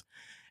actually is.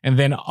 And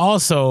then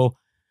also,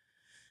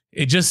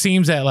 it just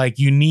seems that like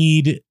you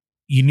need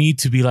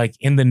to be like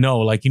in the know,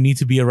 like you need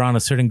to be around a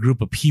certain group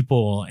of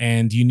people,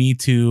 and you need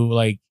to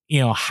like,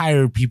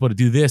 hire people to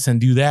do this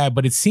and do that.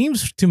 But it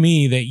seems to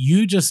me that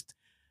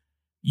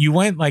you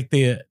went like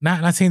the,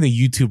 not saying the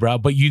YouTube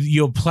route, but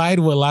you applied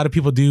what a lot of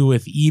people do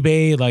with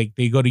eBay. Like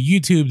they go to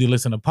YouTube, they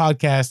listen to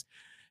podcasts,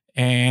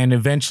 and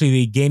eventually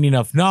they gain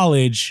enough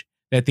knowledge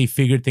that they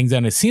figured things out.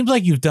 And it seems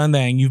like you've done that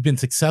and you've been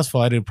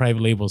successful at a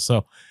private label.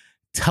 So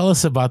tell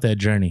us about that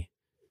journey.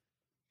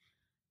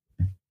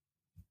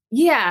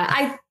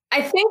 Yeah,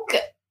 I think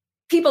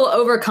people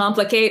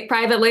overcomplicate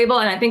private label,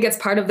 and I think it's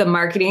part of the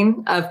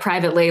marketing of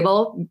private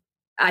label.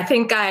 I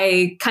think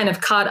I kind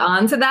of caught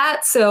on to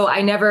that. So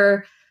I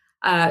never,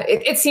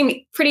 it seemed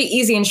pretty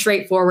easy and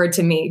straightforward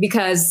to me,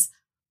 because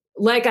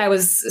like I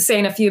was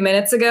saying a few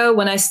minutes ago,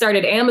 when I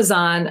started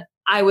Amazon,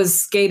 I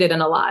was gated in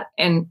a lot,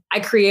 and I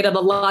created a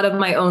lot of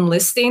my own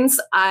listings.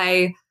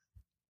 I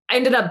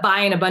ended up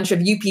buying a bunch of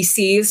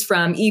UPCs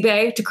from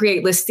eBay to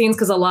create listings,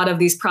 because a lot of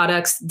these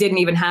products didn't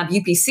even have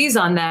UPCs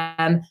on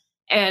them.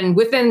 And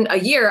within a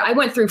year, I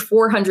went through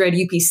 400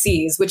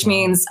 UPCs, which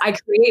means I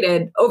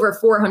created over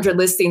 400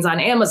 listings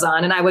on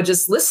Amazon, and I would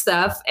just list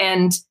stuff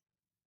and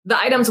the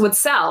items would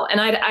sell.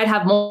 And I'd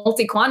have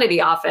multi-quantity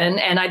often,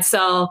 and I've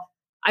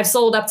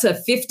sold up to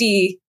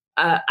 50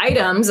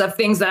 items of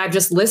things that I've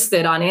just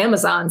listed on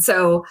Amazon.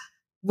 So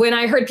when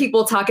I heard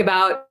people talk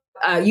about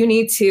you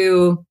need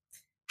to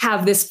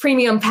have this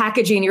premium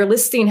packaging, your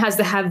listing has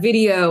to have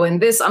video and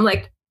this, I'm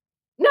like,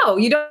 no,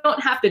 you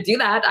don't have to do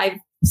that. I've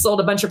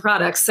sold a bunch of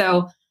products.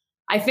 So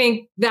I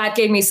think that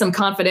gave me some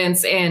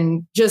confidence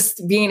in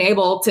just being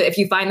able to, if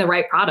you find the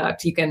right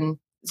product, you can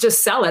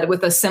just sell it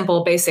with a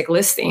simple, basic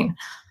listing.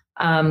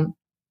 I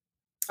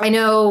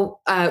know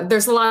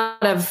there's a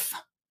lot of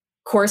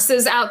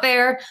courses out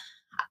there.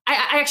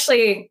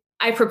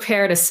 I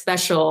prepared a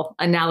special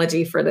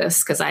analogy for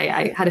this, because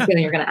I had a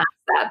feeling you're going to ask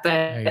that.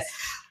 But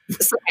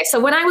Nice. So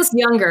when I was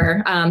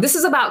younger, this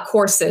is about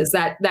courses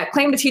that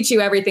claim to teach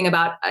you everything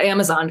about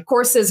Amazon,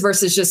 courses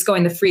versus just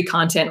going the free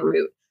content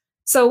route.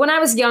 So when I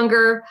was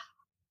younger,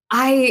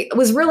 I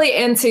was really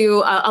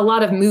into a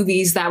lot of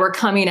movies that were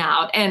coming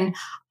out, and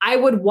I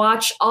would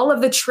watch all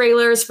of the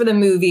trailers for the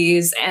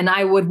movies, and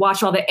I would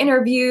watch all the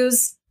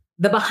interviews,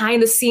 the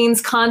behind the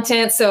scenes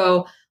content.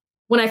 So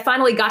when I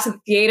finally got to the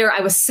theater,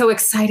 I was so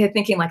excited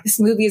thinking like, this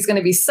movie is going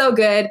to be so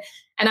good.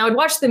 And I would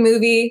watch the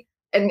movie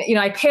and,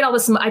 I paid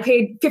I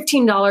paid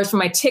 $15 for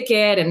my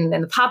ticket and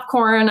the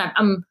popcorn.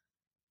 I'm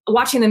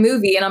watching the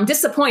movie and I'm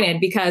disappointed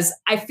because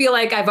I feel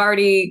like I've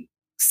already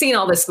seen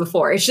all this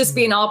before. It's just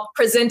being all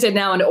presented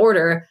now in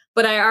order,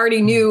 but I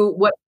already knew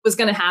what was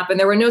going to happen.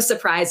 There were no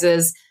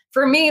surprises.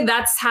 For me,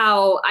 that's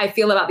how I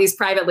feel about these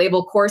private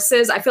label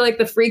courses. I feel like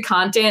the free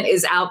content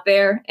is out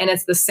there and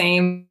it's the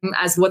same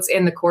as what's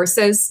in the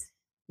courses.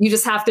 You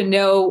just have to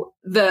know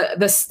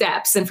the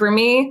steps. And for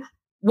me,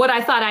 what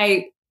I thought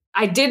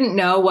I didn't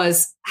know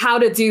was how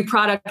to do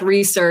product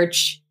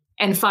research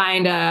and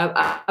find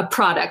a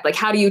product. Like,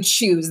 how do you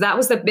choose? That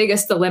was the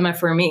biggest dilemma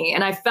for me.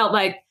 And I felt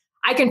like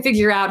I can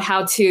figure out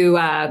how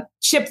to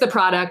ship the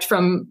product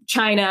from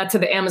China to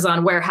the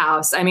Amazon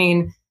warehouse. I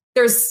mean,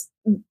 there's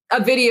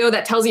a video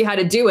that tells you how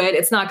to do it.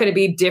 It's not going to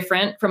be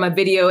different from a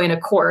video in a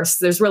course.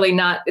 There's really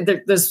not,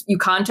 you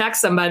contact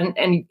somebody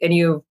and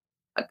you,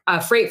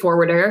 a freight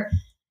forwarder,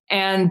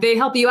 and they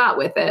help you out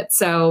with it.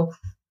 So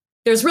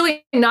there's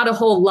really not a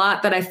whole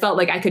lot that I felt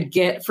like I could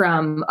get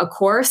from a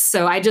course.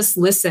 So I just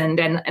listened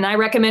and I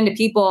recommend to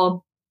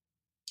people,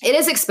 it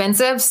is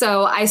expensive.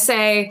 So I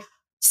say,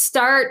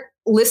 start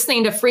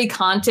listening to free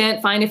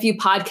content, find a few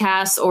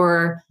podcasts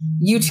or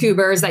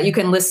YouTubers that you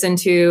can listen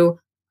to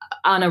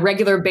on a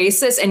regular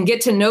basis and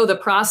get to know the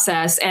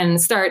process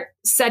and start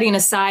setting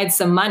aside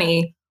some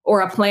money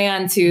or a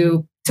plan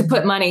to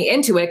put money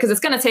into it. Cause it's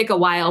going to take a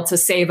while to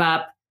save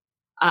up.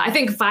 I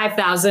think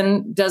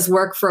 5,000 does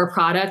work for a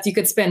product. You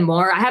could spend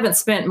more. I haven't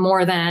spent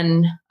more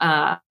than,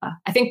 I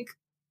think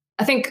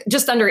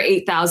just under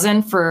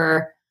 8,000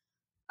 for,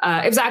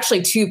 it was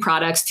actually 2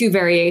 products, 2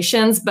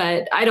 variations,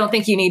 but I don't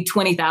think you need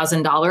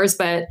 $20,000,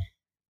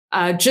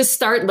 but just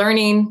start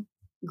learning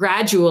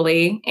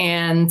gradually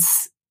and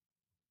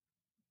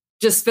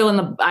just fill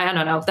in I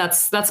don't know.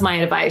 That's my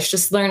advice.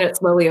 Just learn it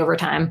slowly over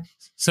time.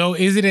 So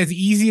is it as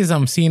easy as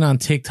I'm seeing on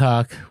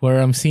TikTok where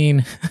I'm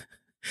seeing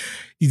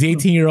these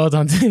 18-year-olds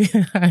on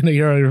I know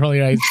you're rolling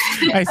your eyes.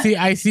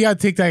 I see on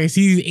TikTok, I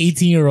see these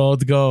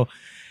 18-year-olds go,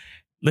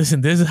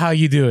 listen, this is how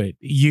you do it.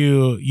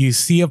 You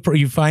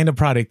find a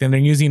product and they're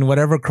using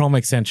whatever Chrome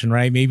extension,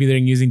 right? Maybe they're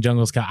using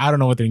Jungle Scout. I don't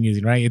know what they're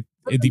using, right?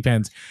 It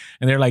depends.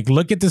 And they're like,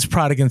 look at this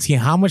product and see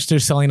how much they're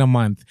selling a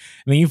month.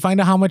 And then you find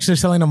out how much they're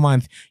selling a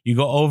month. You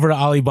go over to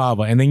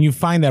Alibaba and then you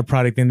find that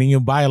product and then you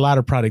buy a lot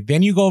of product.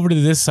 Then you go over to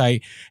this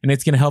site and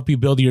it's going to help you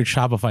build your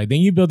Shopify. Then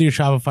you build your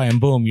Shopify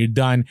and boom, you're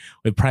done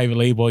with private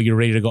label. You're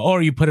ready to go.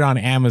 Or you put it on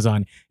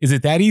Amazon. Is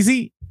it that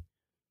easy?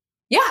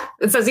 Yeah,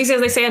 it's as easy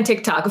as they say on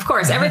TikTok. Of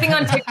course, everything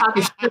on TikTok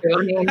is true.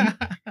 I mean,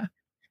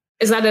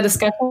 is that a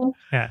discussion?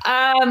 Yeah.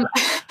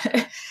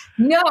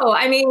 No,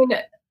 I mean,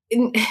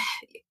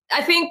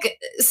 I think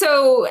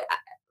so.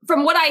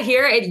 From what I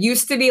hear, it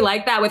used to be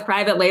like that with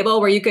private label,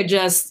 where you could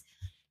just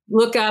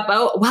look up,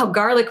 oh, wow,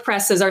 garlic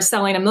presses are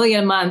selling $1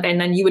 million a month. And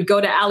then you would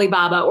go to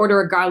Alibaba, order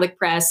a garlic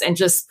press and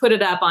just put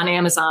it up on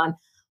Amazon.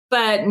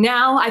 But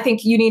now I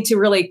think you need to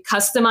really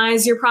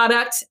customize your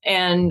product,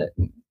 and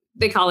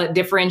they call it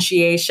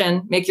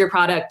differentiation, make your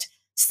product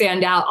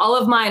stand out. All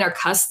of mine are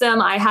custom.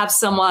 I have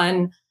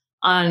someone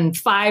on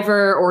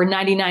Fiverr or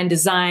 99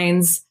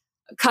 Designs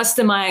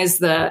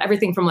customize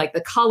everything from like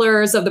the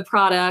colors of the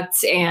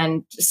product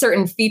and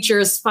certain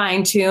features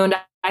fine-tuned.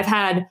 I've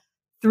had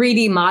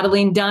 3D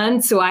modeling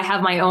done, so I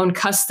have my own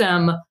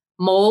custom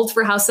mold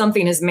for how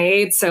something is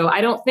made. So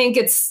I don't think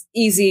it's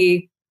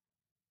easy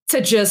to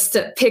just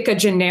pick a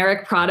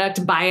generic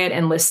product, buy it,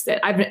 and list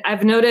it.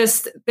 I've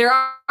noticed there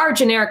are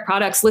generic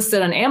products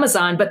listed on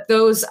Amazon, but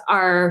those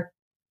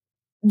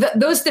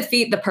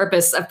defeat the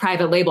purpose of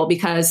private label,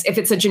 because if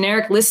it's a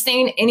generic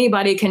listing,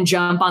 anybody can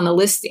jump on the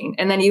listing.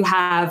 And then you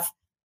have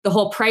the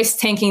whole price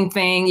tanking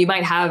thing. You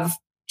might have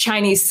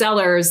Chinese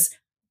sellers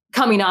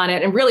coming on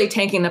it and really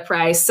tanking the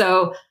price.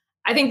 So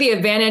I think the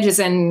advantage is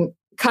in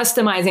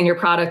customizing your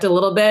product a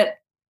little bit.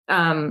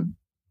 And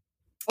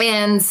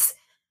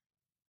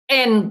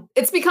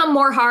it's become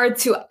more hard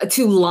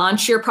to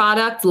launch your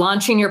product.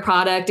 Launching your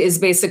product is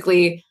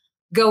basically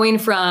going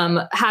from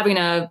having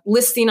a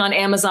listing on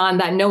Amazon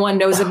that no one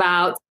knows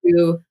about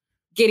to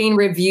getting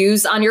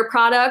reviews on your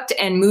product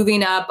and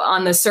moving up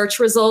on the search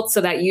results so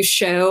that you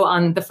show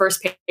on the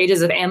first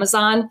pages of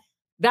Amazon.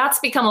 That's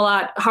become a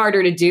lot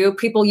harder to do.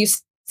 People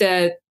used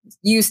to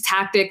use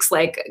tactics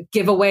like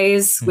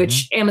giveaways,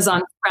 which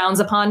Amazon frowns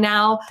upon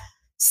now.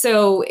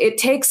 So it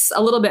takes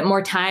a little bit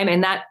more time,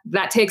 and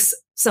that takes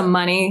some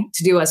money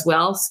to do as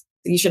well. So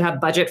you should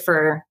have budget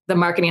for the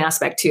marketing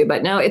aspect too.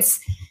 But no, it's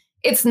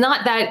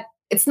that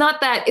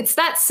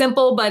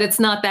simple, but it's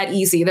not that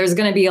easy. There's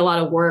going to be a lot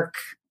of work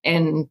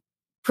in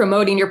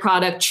promoting your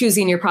product,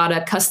 choosing your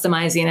product,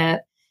 customizing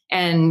it.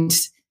 And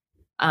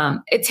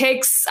it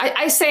takes,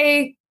 I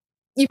say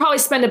you probably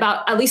spend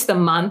about at least a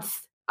month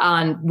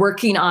on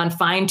working on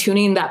fine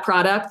tuning that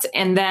product.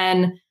 And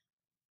then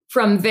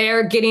from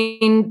there,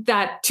 getting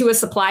that to a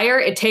supplier,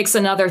 it takes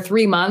another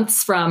 3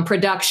 months from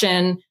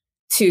production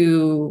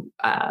to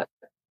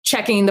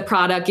checking the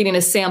product, getting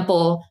a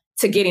sample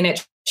to getting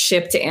it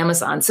shipped to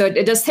Amazon. So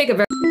it does take a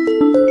very...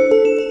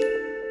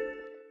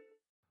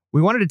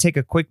 We wanted to take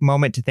a quick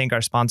moment to thank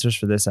our sponsors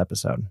for this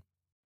episode.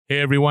 Hey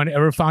everyone,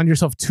 ever found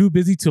yourself too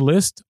busy to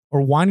list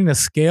or wanting to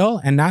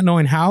scale and not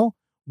knowing how?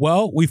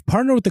 Well, we've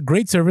partnered with a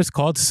great service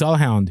called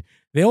Sellhound.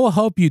 They will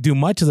help you do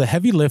much of the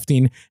heavy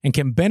lifting and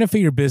can benefit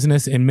your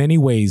business in many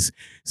ways.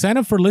 Sign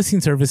up for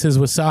listing services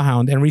with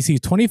Sellhound and receive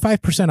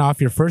 25%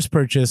 off your first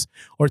purchase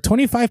or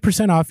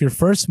 25% off your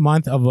first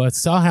month of a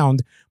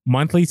Sellhound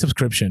monthly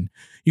subscription.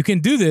 You can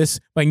do this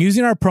by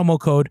using our promo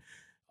code,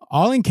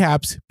 all in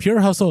caps,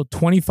 Pure Hustle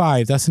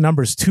 25. That's the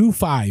numbers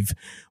 25.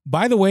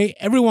 By the way,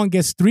 everyone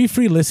gets 3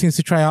 free listings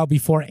to try out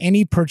before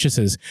any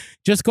purchases.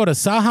 Just go to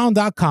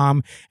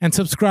sellhound.com and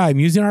subscribe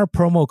using our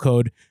promo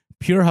code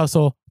Pure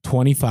Hustle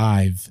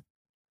 25.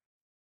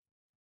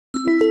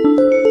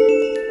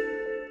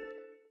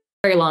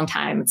 Very long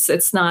time.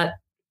 It's not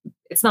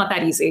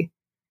that easy.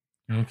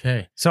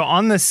 Okay. So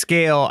on the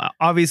scale,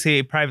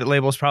 obviously private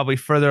label is probably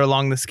further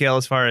along the scale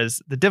as far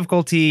as the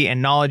difficulty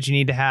and knowledge you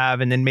need to have.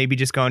 And then maybe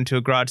just going to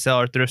a garage sale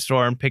or thrift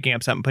store and picking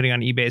up something, putting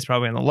on eBay is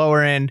probably on the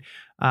lower end.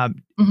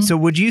 So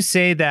would you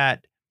say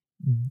that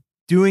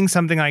doing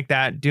something like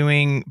that,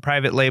 doing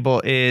private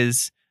label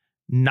is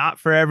not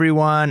for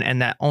everyone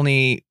and that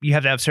only you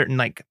have to have certain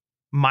like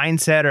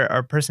mindset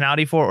or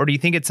personality for? Or do you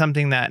think it's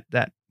something that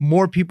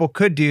more people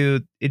could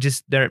do? It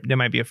just, they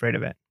might be afraid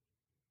of it.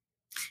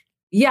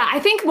 Yeah, I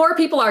think more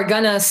people are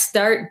gonna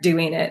start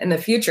doing it in the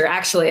future.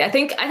 Actually, I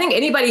think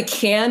anybody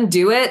can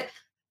do it,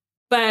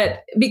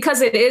 but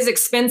because it is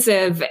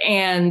expensive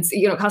and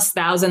costs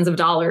thousands of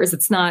dollars,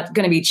 it's not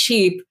going to be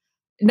cheap.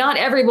 Not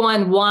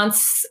everyone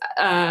wants.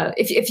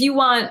 If you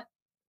want,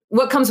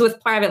 what comes with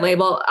private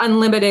label,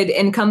 unlimited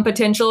income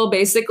potential.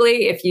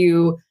 Basically, if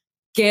you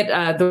get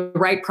the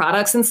right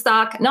products in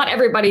stock, not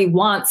everybody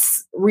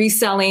wants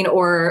reselling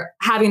or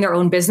having their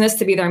own business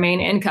to be their main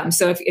income.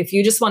 So if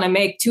you just want to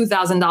make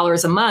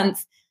 $2,000 a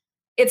month,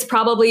 it's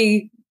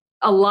probably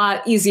a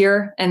lot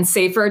easier and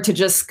safer to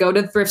just go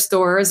to thrift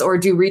stores or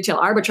do retail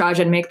arbitrage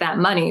and make that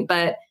money.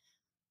 But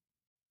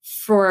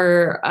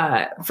for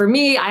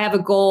me, I have a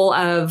goal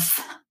of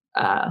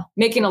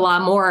making a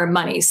lot more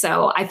money.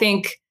 So I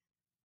think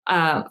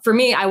for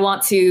me, I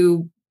want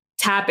to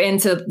tap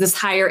into this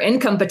higher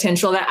income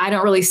potential that I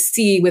don't really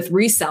see with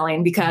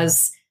reselling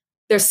because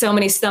there's so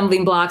many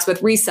stumbling blocks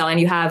with reselling.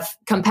 You have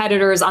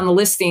competitors on the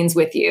listings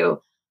with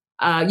you.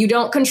 You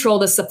don't control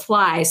the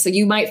supply. So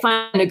you might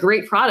find a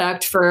great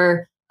product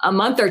for a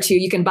month or two.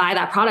 You can buy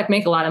that product,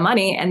 make a lot of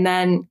money, and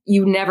then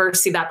you never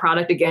see that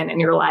product again in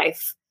your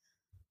life.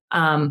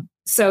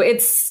 So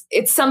it's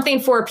something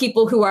for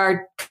people who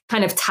are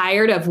kind of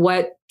tired of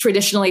what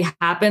traditionally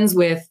happens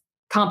with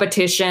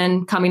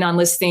competition coming on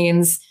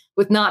listings,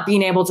 with not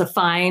being able to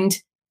find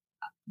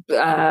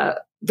the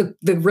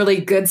really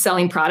good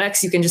selling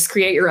products. You can just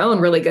create your own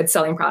really good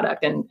selling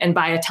product and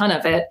buy a ton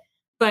of it.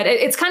 But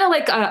it's kind of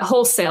like a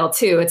wholesale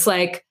too. It's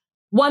like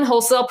one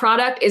wholesale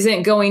product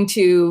isn't going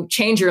to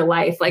change your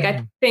life. Like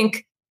I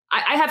think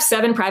I have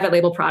 7 private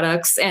label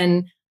products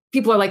and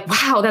people are like,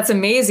 wow, that's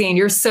amazing.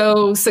 You're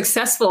so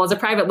successful as a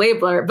private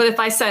labeler. But if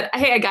I said,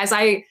 hey guys,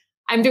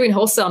 I'm doing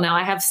wholesale now.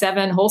 I have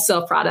 7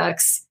 wholesale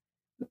products.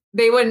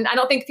 They wouldn't, I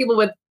don't think people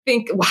would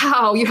think,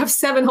 wow, you have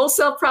 7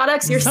 wholesale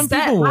products. You're Some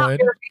set. people Wow,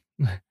 would.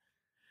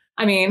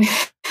 I mean,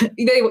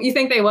 you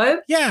think they would?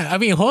 Yeah, I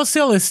mean,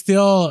 wholesale is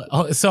still.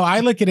 So I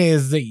look at it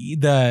as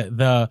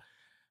the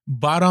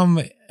bottom,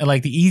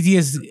 like the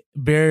easiest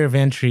barrier of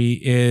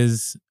entry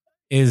is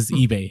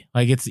eBay.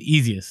 Like it's the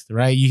easiest,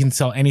 right? You can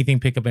sell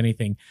anything, pick up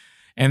anything,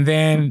 and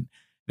then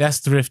that's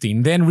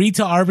thrifting. Then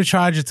retail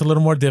arbitrage, it's a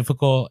little more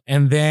difficult,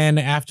 and then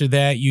after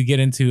that, you get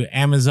into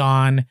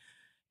Amazon.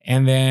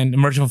 And then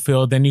merchant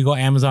fulfilled, then you go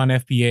Amazon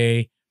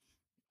FBA.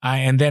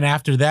 And then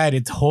after that,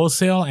 it's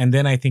wholesale. And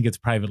then I think it's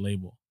private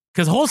label.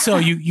 Because wholesale,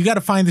 you got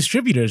to find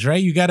distributors,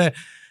 right? You got to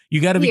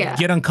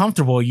get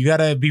uncomfortable. You got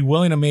to be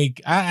willing to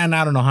make, and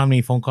I don't know how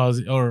many phone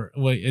calls or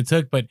what it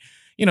took, but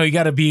you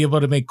got to be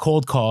able to make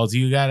cold calls.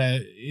 You got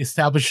to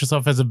establish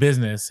yourself as a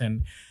business.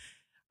 And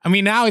I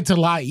mean, now it's a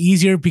lot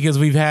easier because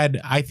we've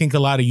had, I think a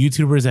lot of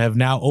YouTubers have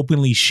now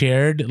openly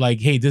shared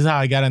like, hey, this is how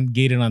I got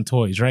gated on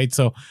toys, right?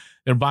 So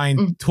they're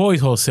buying toys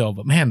wholesale,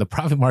 but man, the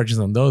profit margins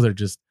on those are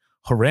just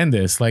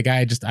horrendous. Like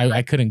I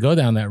couldn't go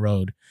down that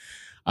road.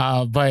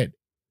 But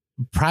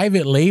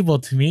private label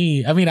to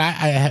me, I mean, I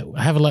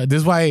have a lot.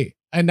 This is why,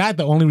 and not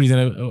the only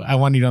reason I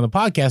wanted you on the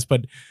podcast,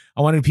 but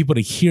I wanted people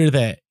to hear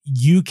that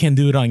you can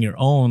do it on your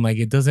own. Like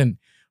it doesn't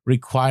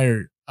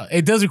require,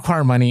 it does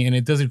require money, and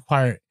it does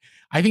require,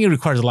 I think it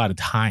requires a lot of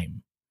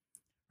time.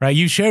 Right.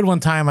 You shared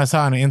one time, I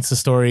saw an Insta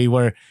story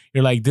where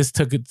you're like, this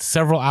took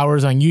several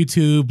hours on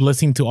YouTube,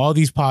 listening to all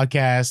these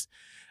podcasts.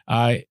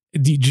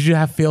 Did you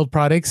have failed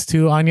products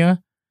too,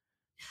 Anya?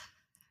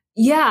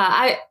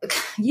 Yes,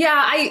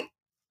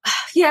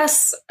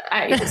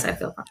 I guess I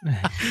feel. Do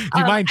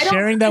you mind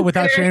sharing that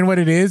without sharing what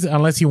it is,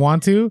 unless you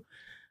want to?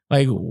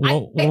 Like,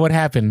 what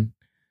happened?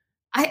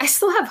 I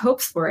still have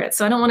hopes for it,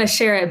 so I don't want to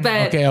share it.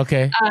 But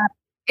okay.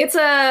 It's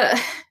a.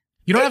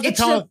 You don't have to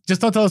tell. Just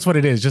don't tell us what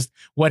it is. Just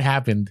what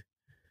happened.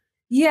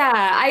 Yeah,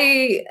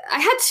 I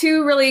had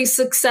two really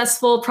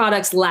successful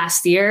products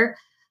last year.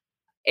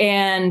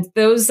 And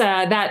those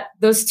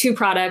two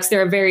products,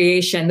 they're a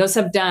variation. Those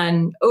have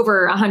done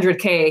over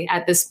 100K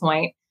at this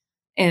point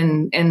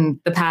in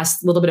the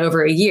past little bit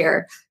over a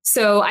year.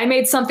 So I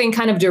made something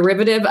kind of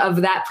derivative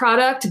of that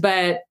product,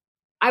 but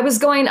I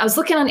was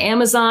looking on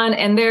Amazon,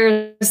 and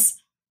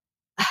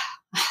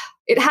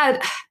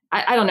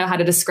I don't know how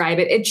to describe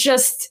it. It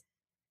just,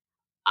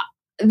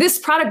 this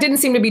product didn't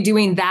seem to be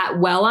doing that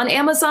well on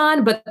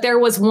Amazon, but there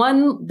was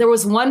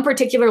one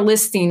particular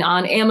listing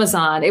on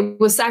Amazon. It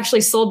was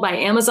actually sold by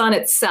Amazon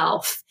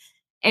itself,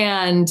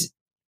 and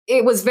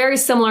it was very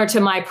similar to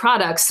my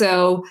product.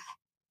 So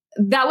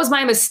that was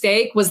my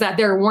mistake, was that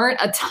there weren't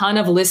a ton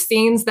of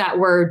listings that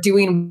were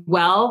doing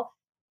well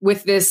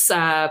with this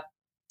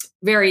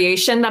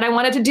variation that I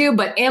wanted to do,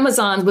 but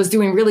Amazon was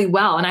doing really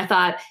well. And I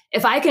thought,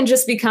 if I can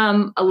just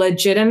become a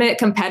legitimate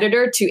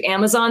competitor to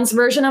Amazon's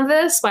version of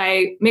this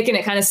by making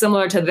it kind of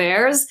similar to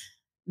theirs,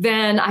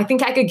 then I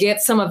think I could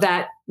get some of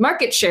that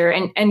market share.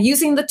 And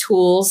using the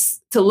tools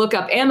to look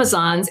up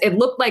Amazon's, it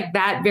looked like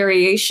that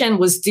variation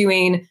was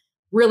doing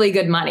really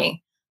good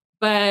money.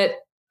 But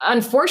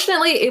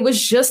unfortunately, it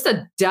was just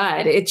a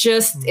dud. It's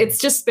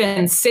just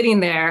been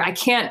sitting there. I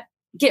can't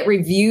get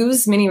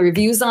many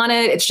reviews on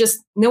it. It's just,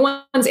 no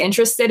one's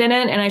interested in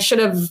it. And I should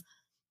have,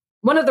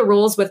 one of the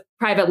rules with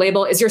private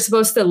label is you're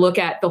supposed to look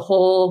at the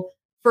whole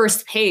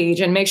first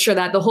page and make sure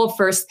that the whole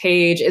first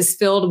page is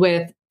filled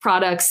with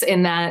products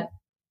in that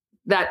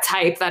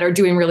type that are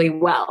doing really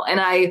well. And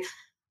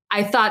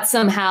I thought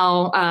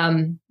somehow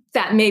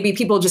that maybe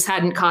people just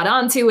hadn't caught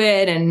on to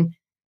it, and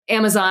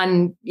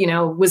Amazon,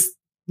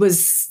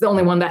 was the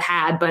only one that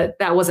had, but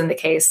that wasn't the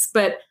case.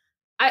 But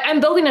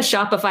I'm building a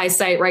Shopify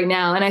site right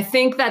now, and I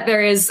think that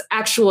there is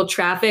actual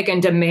traffic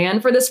and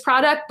demand for this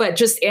product, but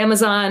just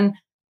Amazon,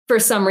 for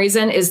some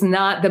reason, is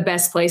not the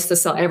best place to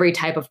sell every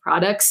type of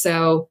product.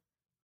 So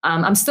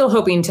I'm still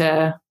hoping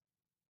to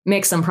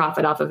make some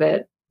profit off of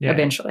it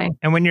eventually.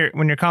 And when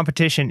your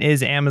competition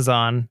is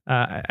Amazon,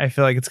 I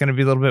feel like it's going to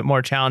be a little bit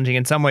more challenging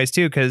in some ways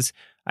too, because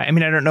I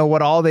don't know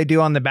what all they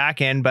do on the back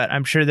end, but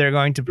I'm sure they're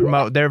going to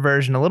promote their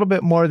version a little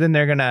bit more than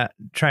they're going to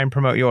try and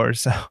promote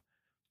yours. So,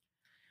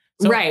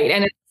 right.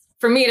 And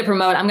for me to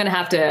promote, I'm going to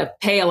have to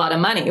pay a lot of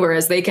money,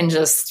 whereas they can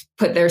just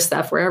put their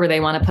stuff wherever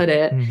they want to put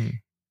it. Mm-hmm.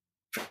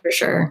 For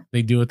sure.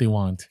 They do what they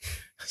want.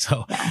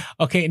 So,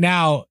 okay.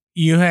 Now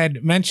you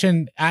had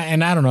mentioned,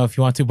 and I don't know if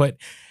you want to, but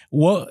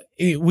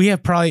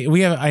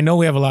I know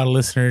we have a lot of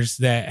listeners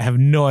that have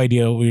no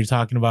idea what you're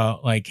talking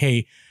about. Like,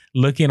 hey,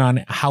 looking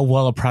on how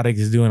well a product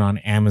is doing on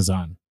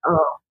Amazon.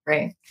 Oh,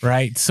 right.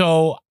 Right.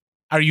 So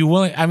are you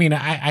willing? I mean,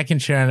 I can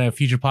share on a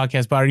future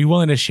podcast, but are you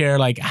willing to share,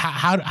 like,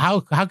 how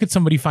could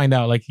somebody find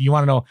out? Like, you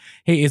want to know,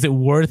 hey, is it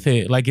worth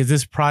it? Like, is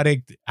this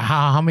product,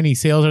 how many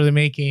sales are they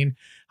making?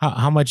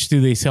 How much do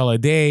they sell a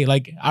day?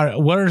 Like,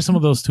 what are some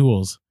of those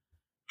tools?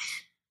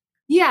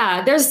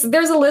 Yeah, there's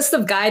a list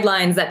of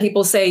guidelines that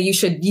people say you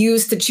should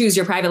use to choose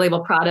your private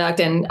label product.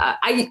 And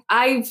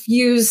I've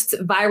used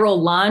Viral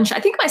Launch. I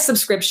think my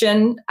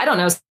subscription, I don't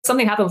know,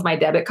 something happened with my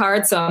debit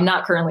card, so I'm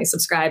not currently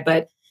subscribed,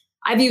 but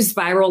I've used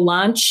Viral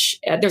Launch.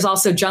 There's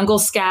also Jungle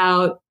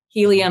Scout.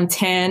 Helium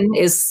 10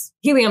 is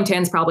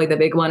probably the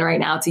big one right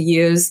now to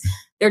use.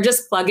 They're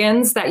just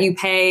plugins that you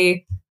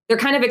pay. They're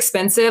kind of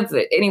expensive,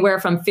 anywhere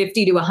from $50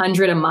 to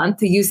 $100 a month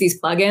to use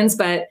these plugins.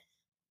 But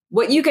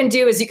what you can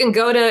do is you can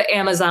go to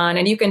Amazon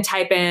and you can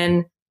type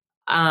in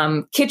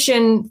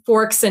kitchen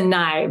forks and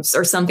knives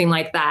or something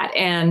like that.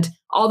 And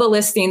all the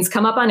listings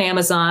come up on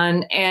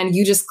Amazon, and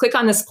you just click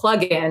on this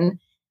plugin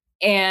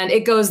and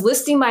it goes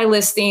listing by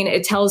listing.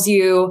 It tells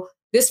you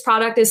this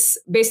product is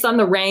based on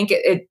the rank.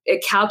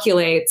 It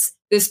calculates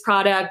this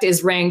product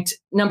is ranked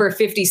number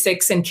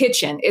 56 in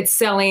kitchen. It's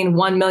selling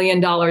 $1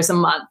 million a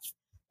month.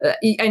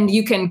 And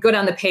you can go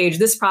down the page.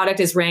 This product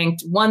is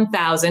ranked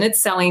 1,000.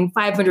 It's selling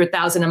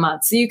 500,000 a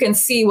month. So you can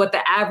see what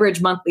the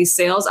average monthly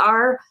sales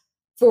are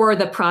for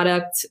the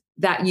product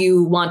that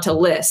you want to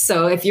list.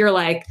 So if you're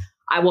like,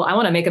 I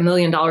want to make $1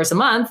 million a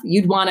month,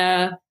 you'd want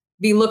to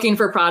be looking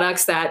for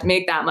products that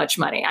make that much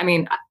money. I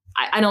mean,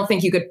 I don't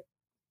think you could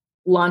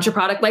launch a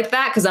product like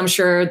that, because I'm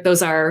sure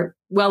those are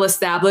well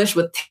established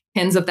with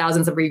tens of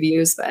thousands of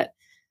reviews, but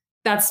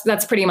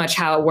that's pretty much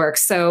how it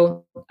works.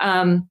 So,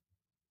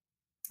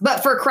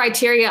 but for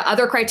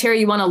other criteria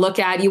you want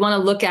to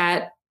look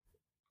at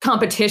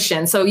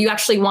competition. So you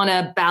actually want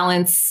to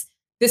balance,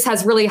 this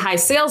has really high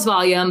sales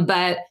volume,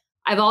 but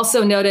I've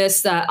also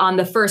noticed that on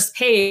the first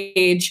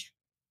page,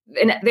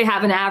 and they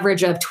have an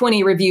average of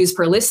 20 reviews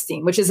per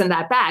listing, which isn't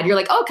that bad. You're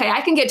like, okay, I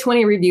can get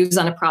 20 reviews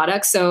on a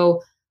product,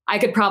 so I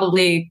could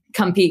probably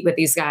compete with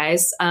these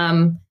guys.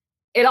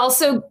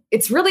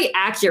 It's really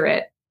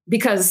accurate,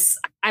 because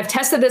I've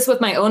tested this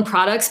with my own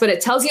products, but it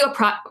tells you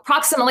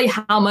approximately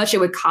how much it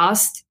would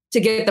cost to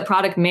get the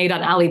product made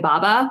on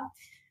Alibaba.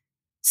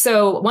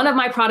 So one of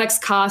my products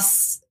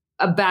costs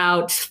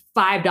about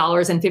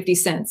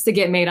 $5.50 to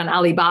get made on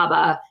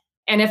Alibaba.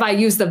 And if I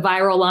use the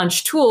Viral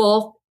Launch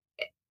tool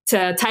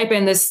to type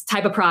in this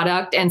type of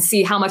product and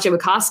see how much it would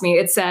cost me,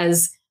 it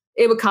says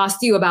it would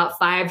cost you about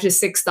 $5 to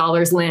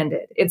 $6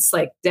 landed. It's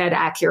like dead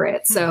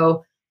accurate.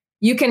 So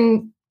you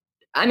can,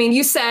 I mean,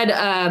 you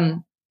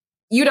said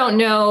you don't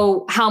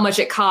know how much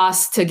it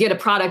costs to get a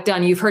product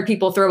done. You've heard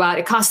people throw out,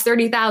 it costs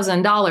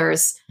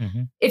 $30,000.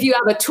 If you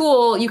have a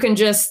tool, you can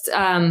just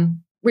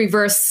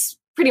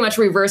pretty much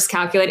reverse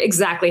calculate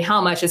exactly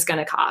how much it's going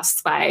to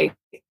cost by,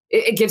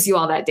 it gives you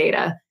all that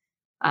data.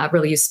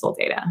 Really useful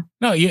data.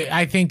 No,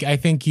 I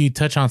think you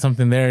touch on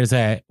something there, is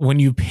that when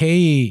you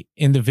pay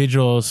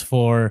individuals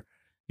for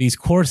these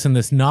courses and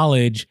this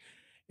knowledge,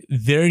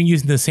 they're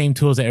using the same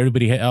tools that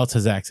everybody else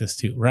has access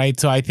to, right?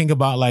 So I think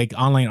about like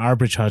online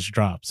arbitrage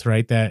drops,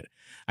 right? That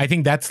I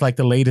think that's like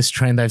the latest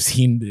trend I've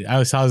seen.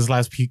 I saw this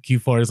last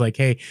Q4 is like,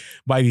 hey,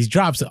 buy these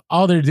drops.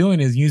 All they're doing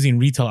is using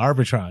retail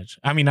arbitrage.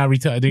 I mean, not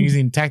retail, they're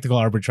using tactical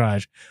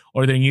arbitrage,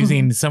 or they're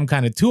using some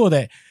kind of tool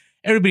that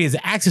everybody has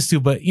access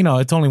to, but you know,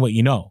 it's only what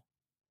you know.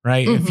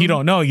 Right. If you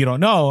don't know, you don't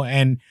know.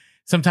 And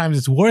sometimes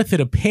it's worth it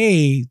to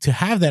pay to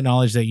have that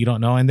knowledge that you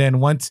don't know. And then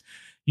once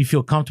you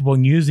feel comfortable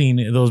in using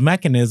those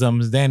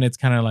mechanisms, then it's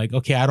kind of like,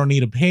 okay, I don't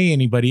need to pay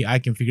anybody. I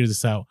can figure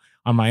this out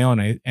on my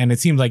own. And it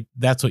seems like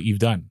that's what you've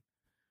done.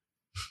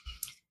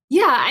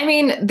 Yeah. I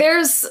mean,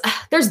 there's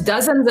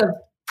dozens of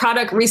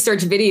product research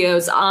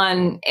videos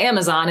on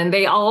Amazon, and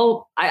they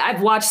all,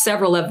 I've watched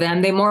several of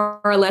them. They more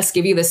or less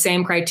give you the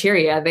same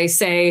criteria. They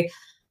say,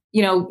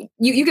 you know,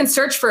 you can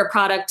search for a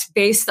product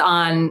based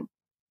on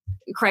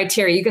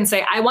criteria. You can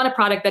say, I want a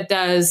product that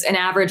does an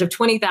average of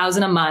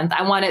 20,000 a month.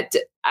 I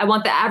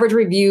want the average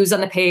reviews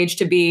on the page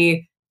to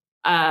be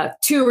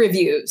 2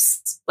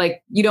 reviews.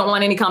 Like, you don't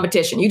want any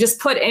competition. You just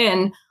put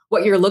in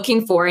what you're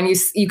looking for, and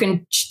you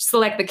can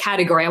select the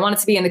category. I want it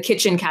to be in the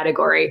kitchen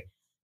category.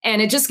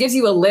 And it just gives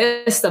you a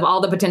list of all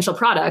the potential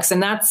products.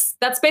 And that's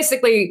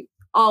basically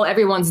all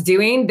everyone's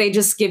doing. They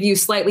just give you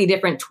slightly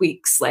different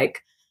tweaks.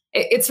 Like,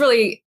 it's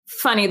really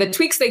funny. The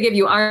tweaks they give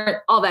you aren't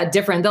all that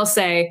different. They'll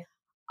say,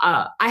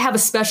 I have a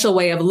special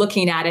way of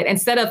looking at it.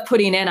 Instead of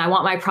putting in, I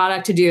want my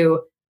product to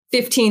do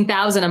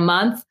 15,000 a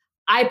month,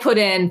 I put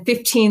in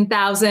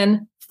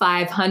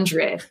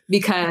 15,500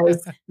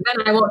 because then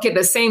I won't get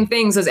the same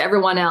things as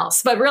everyone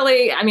else. But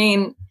really, I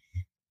mean,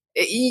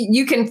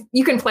 you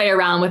can play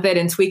around with it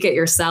and tweak it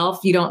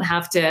yourself. You don't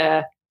have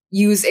to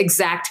use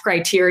exact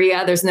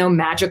criteria. There's no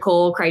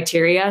magical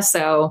criteria.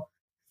 So,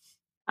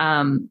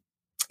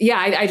 yeah,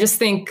 I just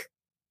think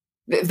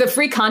the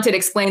free content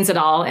explains it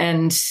all.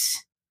 And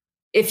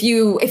if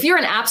you're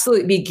an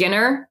absolute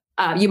beginner,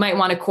 you might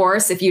want a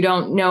course if you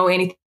don't know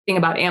anything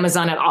about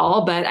Amazon at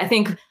all. But I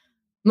think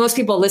most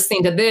people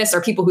listening to this,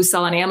 or people who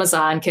sell on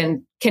Amazon,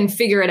 can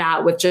figure it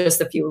out with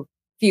just a few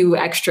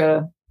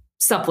extra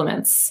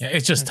supplements. Yeah,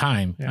 it's just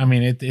time. Yeah. I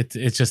mean,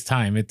 it's just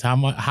time. It's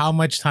how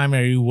much time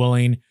are you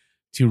willing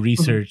to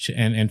research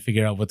and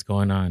figure out what's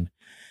going on?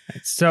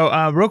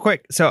 So real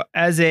quick, so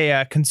as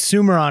a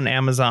consumer on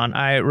Amazon,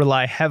 I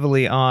rely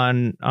heavily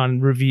on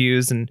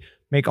reviews and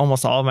make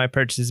almost all of my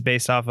purchases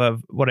based off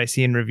of what I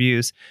see in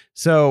reviews.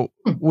 So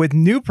with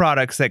new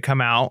products that come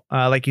out,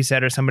 like you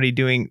said, or somebody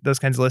doing those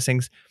kinds of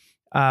listings,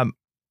 are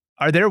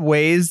there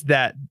ways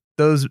that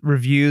those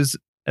reviews,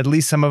 at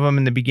least some of them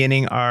in the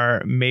beginning,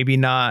 are maybe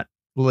not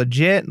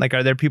legit? Like,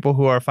 are there people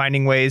who are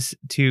finding ways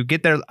to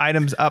get their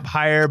items up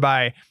higher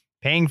by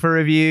paying for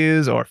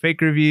reviews or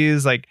fake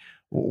reviews? Like,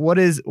 what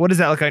does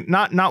that look like?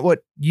 Not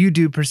what you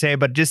do per se,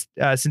 but just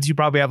since you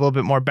probably have a little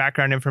bit more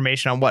background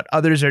information on what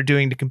others are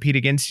doing to compete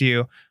against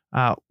you,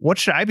 what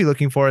should I be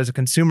looking for as a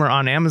consumer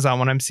on Amazon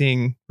when I'm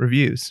seeing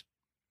reviews?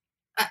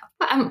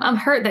 I'm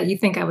hurt that you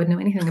think I would know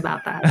anything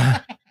about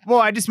that. Well,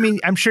 I just mean,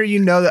 I'm sure you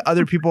know that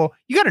other people,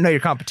 you got to know your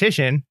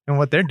competition and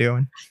what they're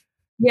doing.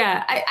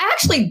 Yeah, I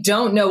actually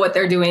don't know what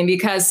they're doing,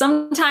 because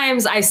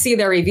sometimes I see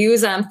their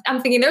reviews and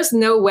I'm thinking, there's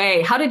no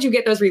way. How did you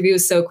get those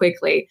reviews so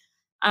quickly?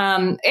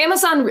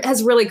 Amazon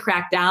has really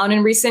cracked down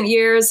in recent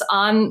years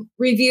on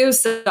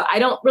reviews. So I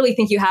don't really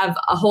think you have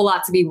a whole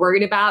lot to be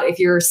worried about if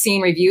you're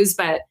seeing reviews.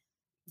 But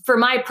for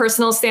my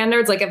personal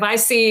standards, like if I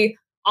see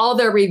all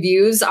their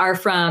reviews are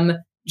from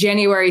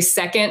January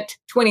 2nd,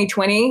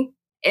 2020,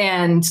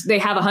 and they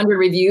have 100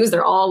 reviews,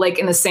 they're all like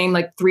in the same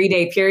like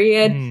 3-day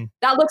period.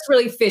 That looks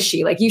really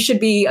fishy. Like, you should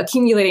be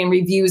accumulating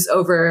reviews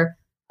over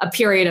a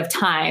period of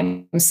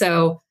time.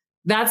 So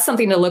that's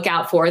something to look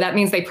out for. That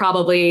means they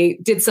probably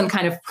did some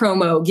kind of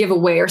promo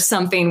giveaway or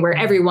something where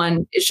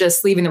everyone is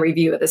just leaving the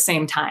review at the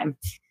same time.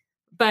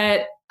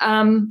 But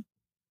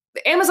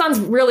Amazon's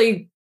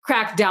really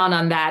cracked down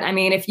on that. I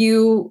mean, if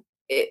you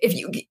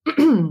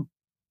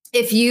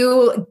if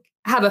you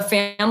have a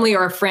family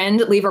or a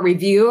friend leave a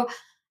review,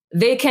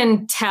 they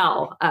can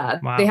tell.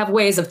 Wow. They have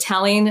ways of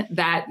telling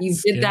that you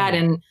did that,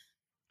 and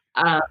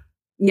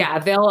yeah,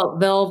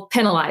 they'll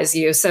penalize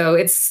you. So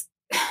it's.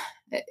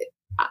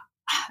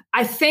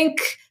 I think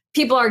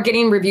people are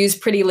getting reviews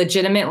pretty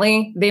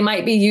legitimately. They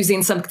might be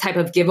using some type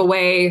of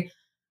giveaway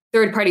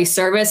third-party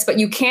service, but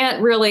you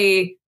can't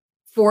really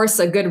force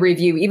a good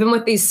review, even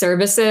with these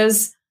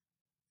services.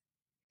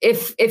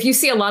 If you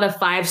see a lot of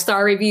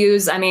 5-star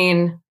reviews, I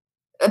mean,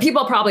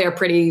 people probably are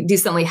pretty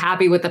decently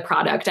happy with the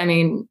product. I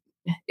mean,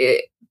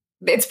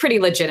 it's pretty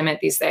legitimate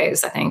these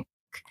days, I think.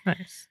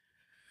 Nice.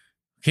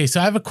 Okay,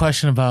 so I have a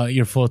question about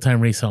your full-time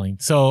reselling.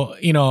 So,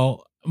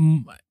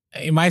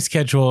 in my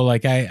schedule,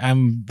 like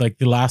I'm like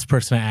the last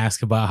person to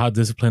ask about how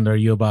disciplined are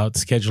you about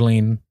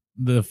scheduling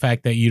the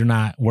fact that you're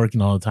not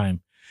working all the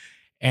time.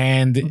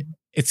 And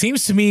it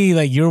seems to me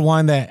like you're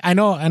one that I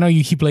know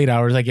you keep late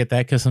hours. I get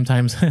that because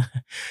sometimes,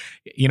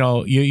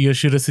 you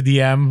shoot us a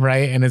DM,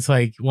 right? And it's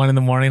like 1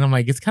 a.m. I'm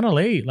like, it's kind of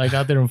late, like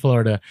out there in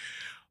Florida.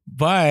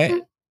 But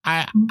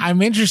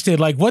I'm interested,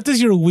 like, what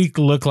does your week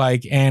look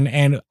like,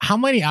 and how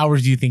many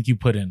hours do you think you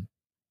put in?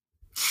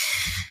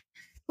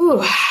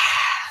 Ooh.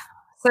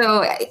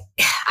 So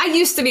I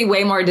used to be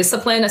way more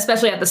disciplined,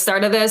 especially at the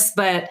start of this,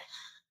 but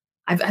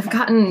I've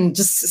gotten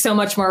just so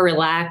much more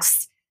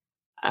relaxed.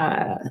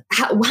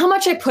 How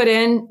much I put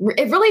in,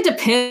 it really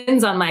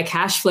depends on my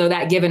cash flow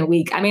that given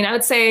week. I mean, I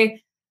would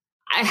say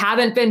I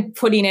haven't been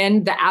putting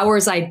in the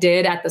hours I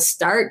did at the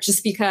start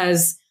just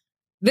because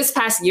this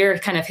past year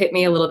kind of hit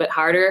me a little bit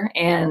harder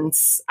and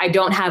I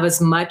don't have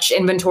as much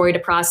inventory to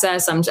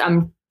process.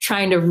 I'm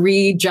trying to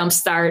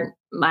jumpstart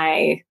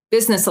my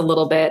business a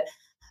little bit,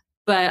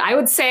 but I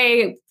would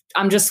say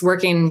I'm just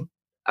working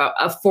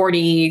a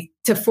 40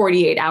 to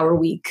 48 hour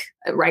week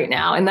right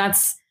now. And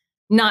that's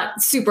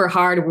not super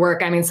hard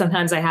work. I mean,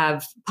 sometimes I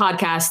have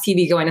podcast,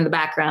 TV going in the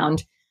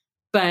background,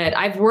 but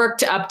I've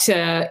worked up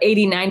to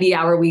 80, 90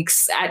 hour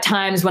weeks at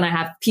times when I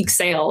have peak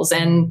sales.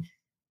 And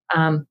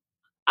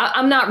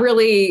I'm not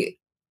really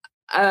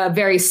a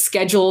very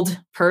scheduled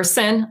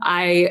person.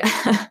 I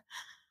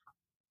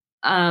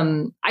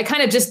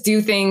kind of just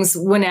do things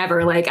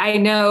whenever. Like I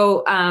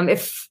know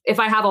if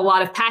I have a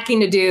lot of packing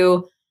to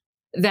do,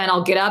 then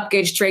I'll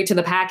get straight to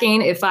the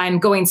packing. If I'm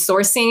going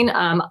sourcing, if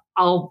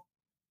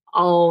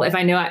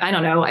I know, I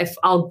don't know, if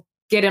I'll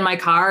get in my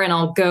car and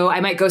I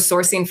might go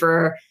sourcing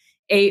for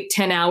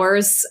 8-10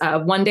 hours,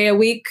 1 day a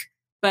week,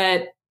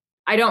 but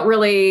I don't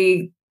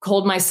really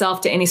hold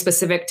myself to any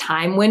specific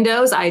time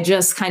windows. I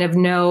just kind of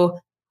know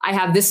I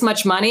have this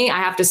much money. I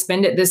have to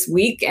spend it this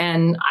week.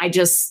 And I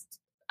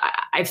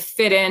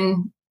fit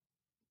in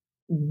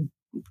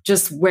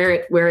just where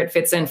it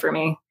fits in for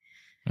me.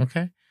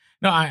 Okay.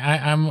 No,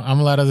 I'm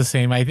a lot of the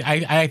same.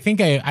 I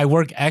think I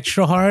work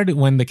extra hard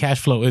when the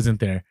cash flow isn't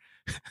there.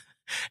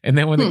 And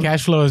then when the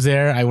cash flow is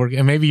there, I work,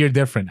 and maybe you're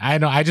different. I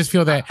know. I just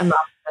feel that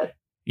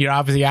you're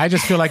opposite. I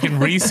just feel like in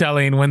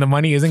reselling, when the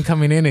money isn't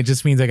coming in, it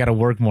just means I got to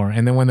work more.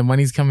 And then when the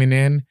money's coming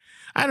in,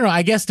 I don't know.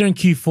 I guess during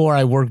Q4,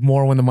 I work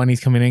more when the money's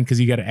coming in because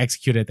you got to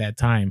execute at that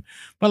time.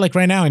 But like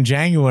right now in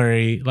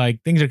January,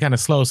 like things are kind of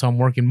slow. So I'm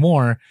working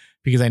more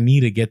because I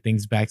need to get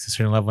things back to a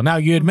certain level. Now,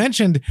 you had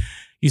mentioned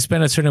you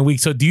spend a certain week.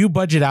 So do you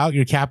budget out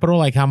your capital,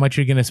 like how much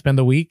you're going to spend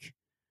a week?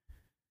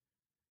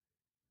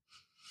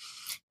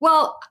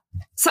 Well,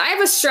 so I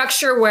have a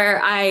structure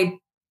where I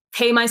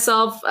pay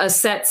myself a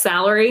set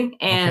salary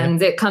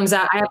and it comes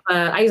out.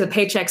 I use a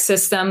paycheck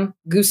system,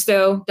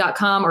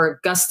 gusto.com or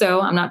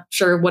Gusto. I'm not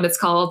sure what it's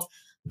called,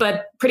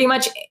 but pretty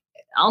much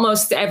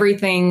almost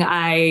everything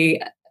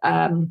that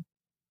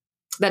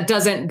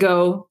doesn't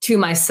go to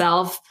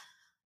myself,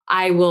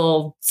 I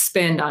will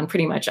spend on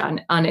pretty much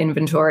on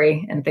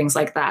inventory and things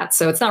like that.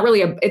 So it's not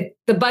really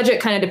the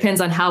budget kind of depends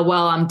on how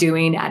well I'm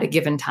doing at a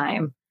given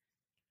time.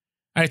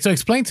 All right. So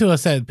explain to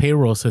us that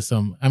payroll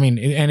system. I mean,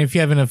 and if you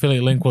have an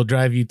affiliate link, we'll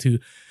drive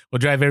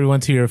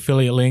everyone to your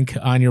affiliate link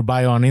on your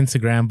bio on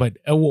Instagram. But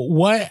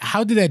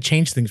how did that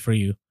change things for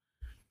you?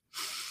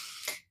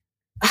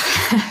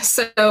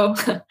 So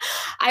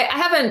I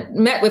haven't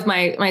met with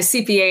my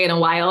CPA in a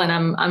while, and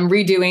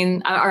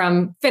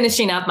I'm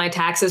finishing up my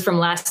taxes from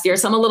last year.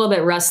 So I'm a little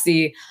bit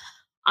rusty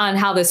on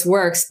how this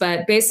works,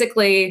 but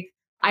basically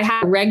I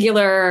had a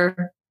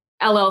regular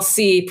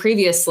LLC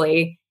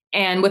previously.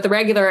 And with the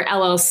regular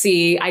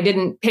LLC, I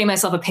didn't pay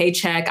myself a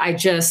paycheck.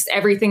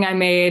 Everything I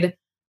made,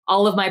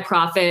 all of my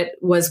profit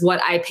was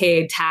what I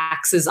paid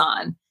taxes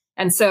on.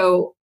 And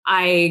so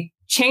I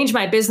changed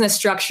my business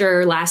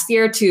structure last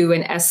year to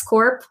an S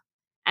Corp.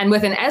 And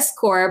with an S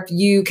Corp,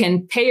 you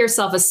can pay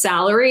yourself a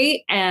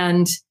salary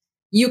and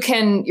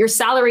your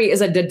salary is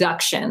a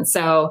deduction.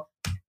 So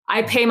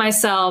I pay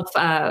myself,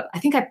 I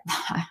think I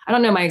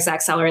don't know my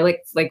exact salary,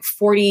 like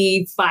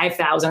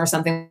 45,000 or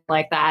something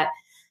like that.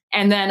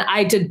 And then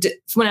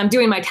when I'm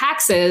doing my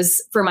taxes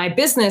for my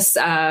business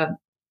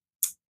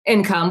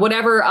income,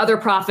 whatever other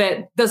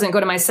profit doesn't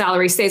go to my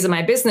salary stays in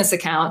my business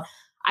account,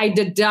 I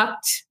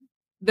deduct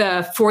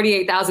the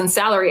 48,000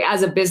 salary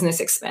as a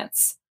business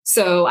expense.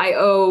 So I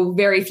owe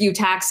very few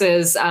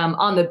taxes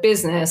on the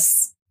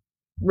business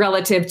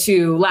relative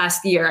to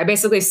last year. I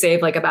basically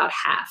saved like about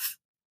half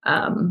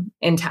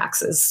in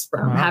taxes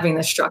from having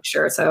this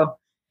structure. So,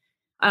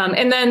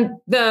 and then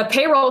the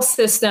payroll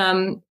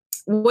system,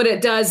 what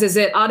it does is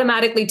it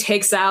automatically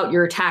takes out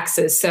your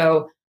taxes.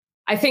 So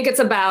I think it's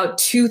about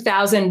something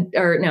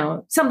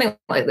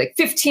like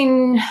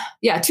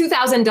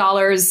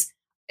 $2,000.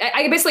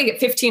 I basically get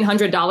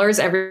 $1,500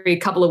 every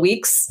couple of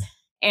weeks,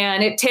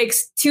 and it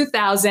takes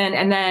 $2,000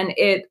 and then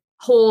it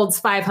holds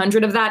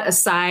 $500 of that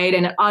aside,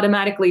 and it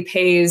automatically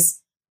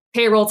pays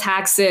payroll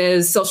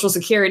taxes, Social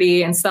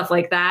Security, and stuff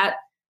like that.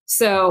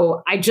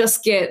 So I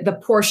just get the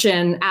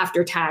portion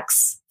after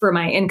tax for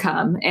my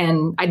income,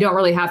 and I don't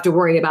really have to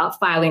worry about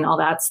filing all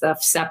that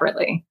stuff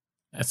separately.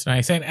 That's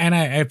nice. And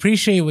I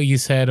appreciate what you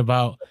said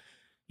about,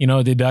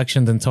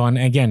 deductions and so on.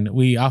 Again,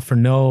 we offer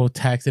no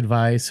tax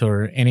advice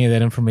or any of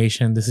that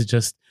information. This is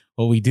just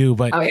what we do.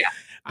 But oh, yeah.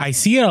 I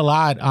see it a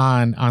lot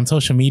on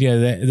social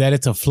media that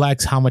it's a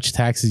flex how much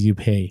taxes you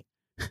pay.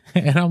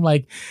 And I'm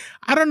like,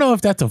 I don't know if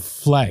that's a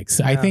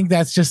flex. Yeah. I think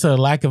that's just a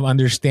lack of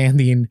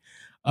understanding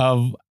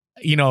of,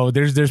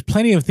 there's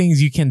plenty of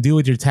things you can do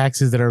with your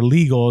taxes that are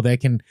legal that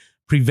can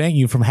prevent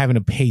you from having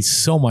to pay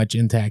so much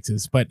in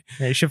taxes. But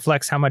you should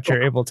flex how much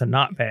you're able to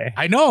not pay.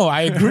 I know,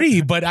 I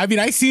agree. But I mean,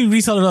 I see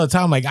resellers all the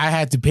time. Like, I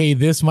had to pay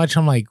this much.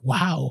 I'm like,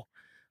 wow.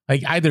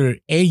 Like, either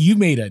A, you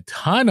made a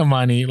ton of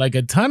money,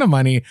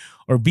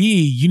 or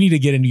B, you need to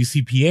get a new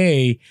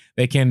CPA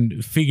that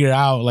can figure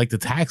out like the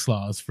tax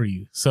laws for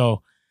you.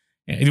 So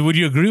would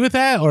you agree with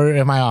that, or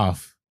am I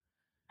off?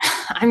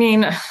 I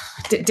mean,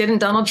 didn't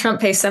Donald Trump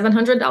pay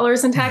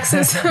 $700 in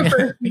taxes?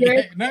 For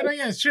yeah,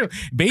 it's true.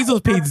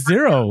 Bezos paid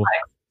zero.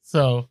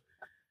 So,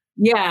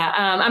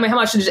 yeah. I mean, how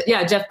much did,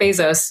 Jeff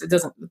Bezos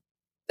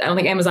I don't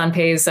think Amazon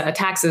pays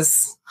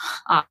taxes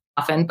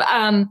often, but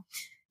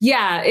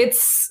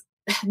it's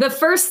the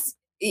first.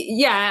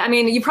 Yeah. I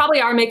mean, you probably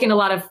are making a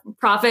lot of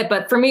profit,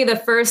 but for me, the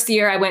first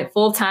year I went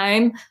full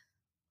time,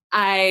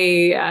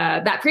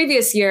 that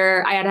previous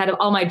year I had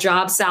all my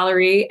job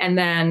salary, and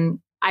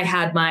then I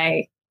had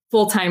my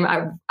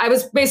full-time. I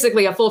was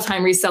basically a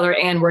full-time reseller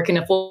and working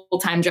a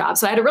full-time job.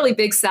 So I had a really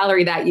big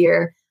salary that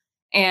year.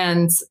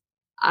 And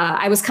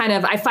I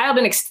filed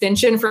an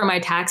extension for my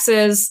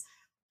taxes.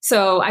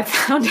 So I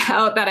found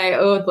out that I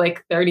owed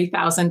like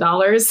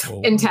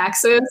 $30,000 in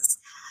taxes.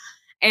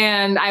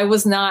 And I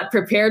was not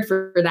prepared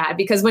for that,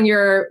 because when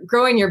you're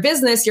growing your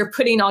business, you're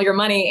putting all your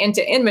money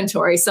into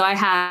inventory. So I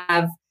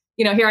have,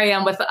 here I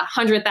am with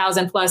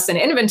 100,000 plus in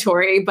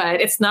inventory, but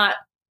it's not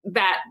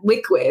that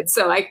liquid.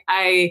 So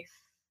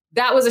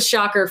that was a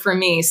shocker for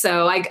me.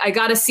 So I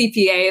got a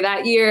CPA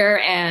that year,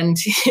 and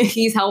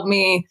he's helped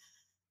me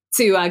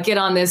to get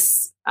on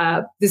this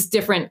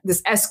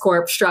S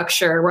Corp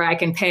structure where I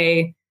can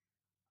pay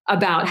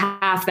about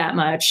half that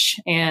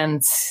much.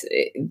 And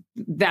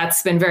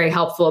that's been very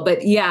helpful.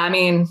 But yeah, I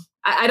mean,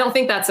 I don't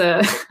think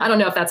I don't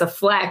know if that's a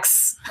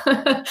flex.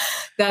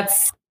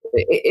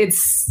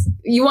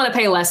 You want to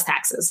pay less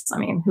taxes. I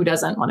mean, who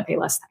doesn't want to pay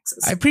less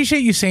taxes? I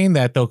appreciate you saying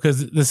that, though,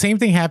 because the same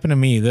thing happened to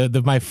me.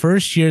 My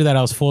first year that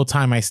I was full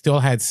time, I still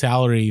had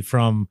salary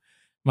from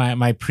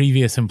my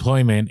previous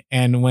employment,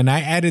 and when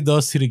I added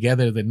those two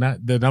together,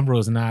 the number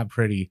was not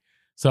pretty.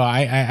 So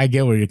I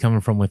get where you're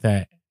coming from with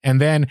that. And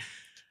then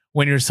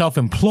when you're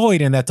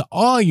self-employed and that's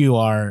all you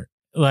are,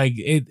 like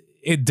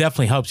it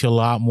definitely helps you a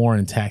lot more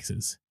in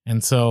taxes.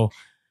 And so,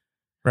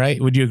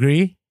 right? Would you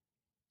agree?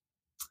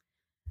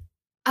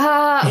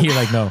 You're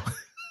like, no.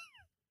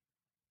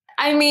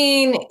 I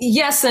mean,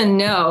 yes and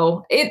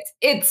no.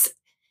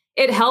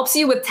 It helps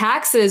you with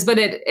taxes, but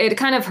it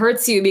kind of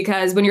hurts you,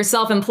 because when you're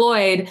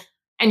self-employed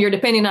and you're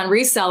depending on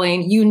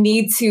reselling, you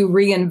need to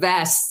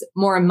reinvest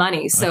more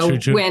money. So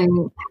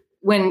true.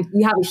 When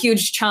you have a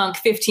huge chunk,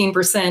 15%,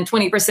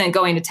 20%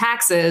 going to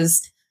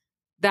taxes,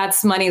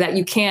 that's money that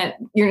you're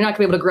not gonna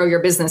be able to grow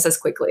your business as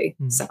quickly.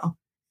 So,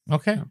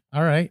 okay.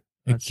 All right.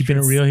 Keeping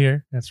it real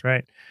here. That's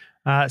right.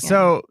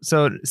 So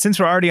since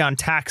we're already on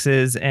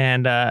taxes,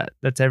 and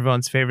that's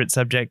everyone's favorite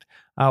subject,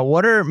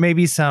 what are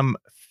maybe some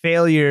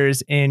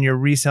failures in your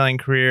reselling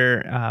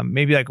career?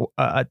 Maybe like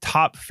a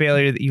top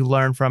failure that you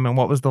learned from, and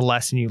what was the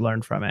lesson you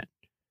learned from it?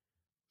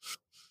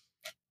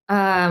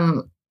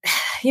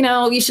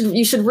 You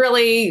should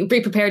really be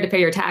prepared to pay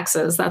your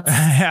taxes. That's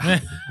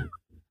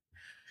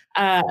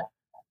I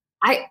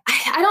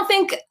don't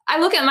think I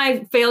look at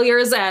my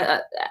failures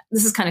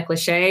this is kind of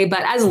cliche,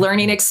 but as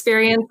learning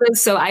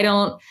experiences. So I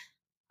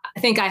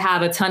think I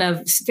have a ton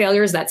of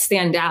failures that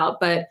stand out,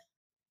 but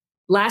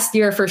last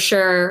year for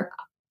sure,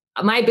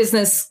 my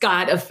business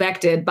got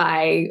affected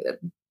by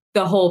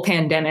the whole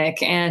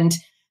pandemic. And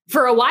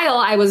for a while,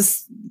 I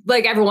was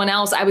like everyone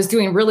else, I was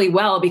doing really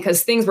well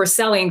because things were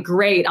selling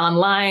great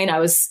online. I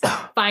was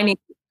finding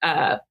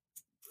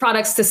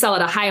products to sell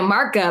at a high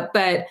markup,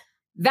 but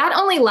that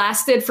only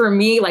lasted for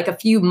me like a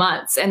few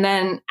months. And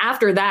then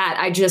after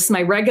that,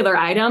 my regular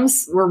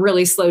items were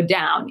really slowed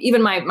down.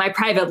 Even my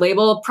private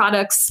label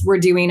products were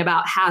doing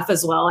about half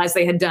as well as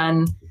they had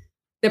done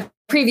the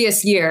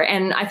previous year.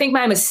 And I think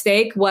my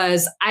mistake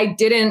was I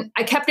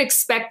kept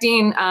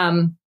expecting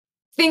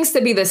things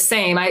to be the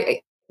same.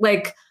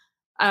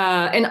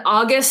 In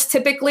August,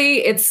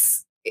 typically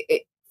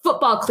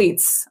football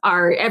cleats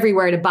are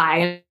everywhere to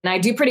buy. And I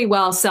do pretty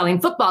well selling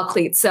football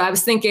cleats. So I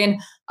was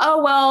thinking,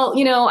 oh,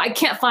 well, I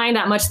can't find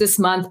that much this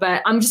month,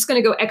 but I'm just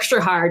going to go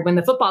extra hard when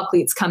the football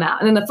cleats come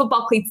out. And then the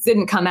football cleats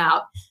didn't come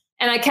out.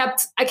 And I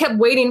kept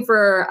waiting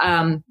for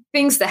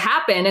things to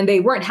happen, and they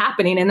weren't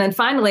happening. And then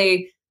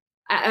finally,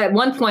 at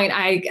one point,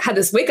 I had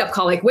this wake up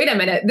call, like, wait a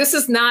minute, this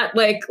is not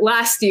like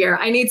last year.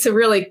 I need to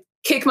really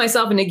kick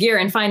myself into gear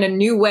and find a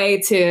new way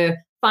to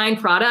find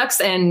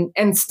products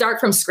and start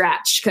from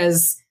scratch,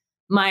 because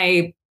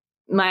my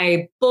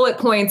bullet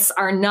points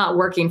are not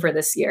working for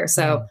this year.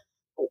 So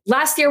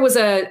last year was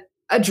a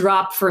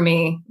drop for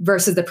me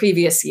versus the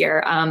previous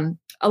year.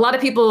 A lot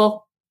of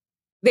people,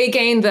 they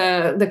gained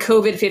the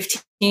COVID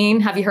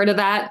 15. Have you heard of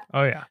that?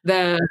 Oh yeah.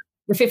 The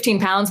 15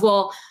 pounds.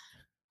 Well,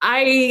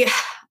 I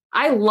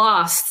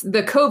lost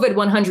the COVID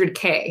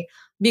 100K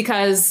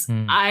because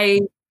I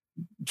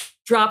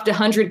dropped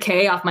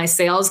 100K off my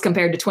sales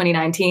compared to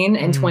 2019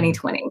 and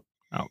 2020.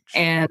 Ouch.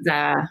 And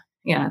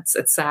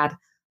it's sad,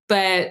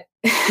 but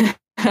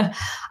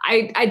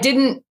I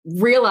didn't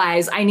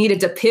realize I needed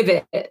to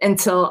pivot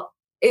until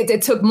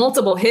it took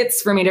multiple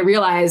hits for me to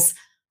realize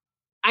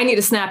I need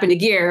to snap into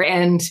gear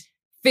and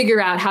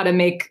figure out how to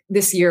make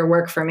this year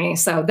work for me.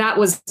 So that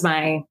was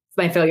my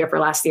failure for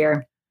last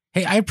year.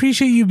 Hey, I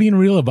appreciate you being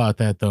real about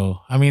that, though.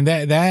 I mean,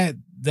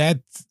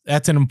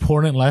 that's an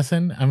important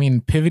lesson. I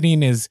mean,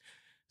 pivoting is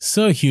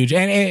so huge,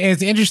 and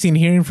it's interesting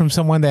hearing from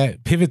someone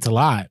that pivots a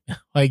lot.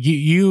 Like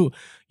you've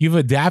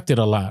adapted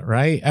a lot,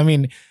 right? I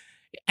mean,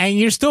 and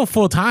you're still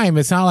full time.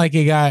 It's not like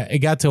it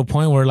got to a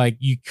point where like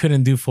you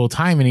couldn't do full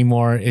time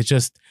anymore. It's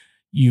just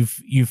you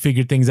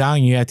figured things out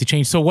and you had to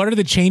change. So, what are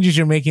the changes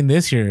you're making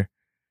this year?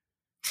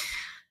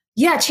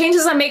 Yeah,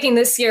 changes I'm making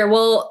this year.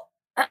 Well,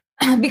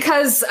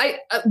 because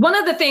one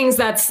of the things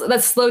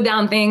that's slowed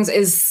down things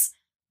is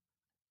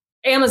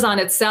Amazon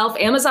itself.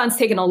 Amazon's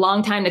taken a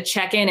long time to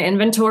check in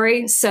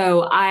inventory.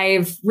 So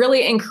I've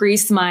really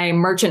increased my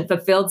merchant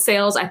fulfilled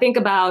sales. I think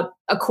about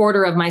a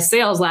quarter of my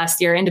sales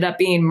last year ended up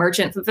being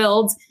merchant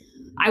fulfilled.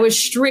 I was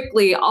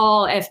strictly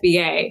all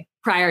FBA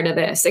prior to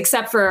this,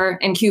 except for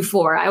in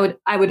Q4.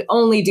 I would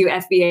only do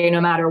FBA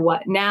no matter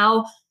what.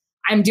 Now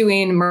I'm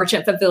doing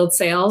merchant fulfilled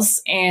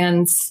sales,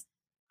 and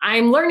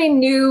I'm learning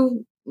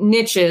new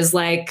niches.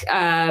 Like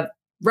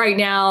right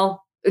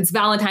now it's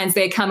Valentine's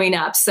Day coming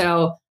up.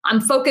 So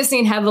I'm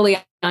focusing heavily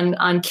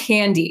on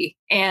candy.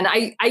 And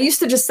I used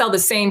to just sell the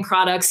same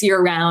products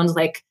year round,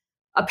 like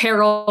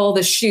apparel,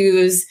 the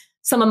shoes,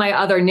 some of my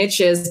other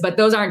niches, but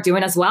those aren't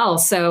doing as well.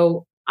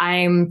 So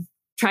I'm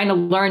trying to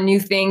learn new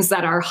things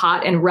that are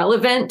hot and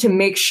relevant to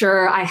make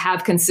sure I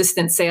have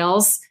consistent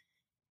sales.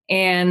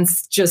 And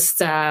just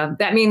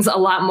that means a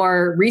lot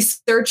more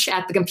research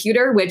at the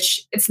computer,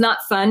 which it's not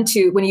fun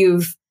to, when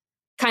you've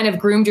kind of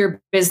groomed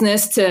your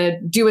business to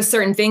do a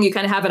certain thing, you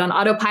kind of have it on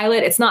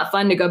autopilot. It's not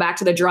fun to go back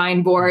to the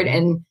drawing board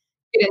and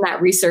get in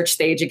that research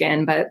stage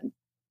again, but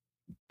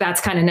that's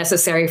kind of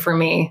necessary for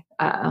me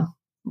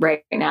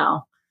right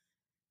now.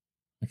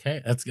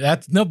 Okay.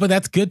 But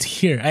that's good to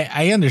hear.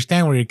 I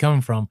understand where you're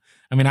coming from.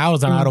 I mean, I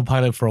was on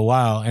autopilot for a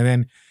while, and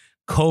then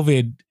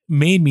COVID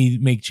made me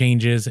make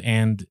changes,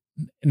 and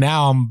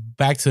now I'm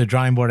back to the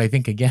drawing board, I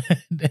think, again,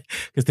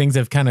 because things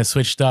have kind of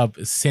switched up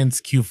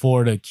since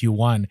Q4 to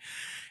Q1.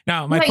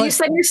 Now, you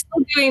said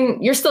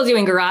you're still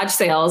doing garage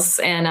sales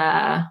and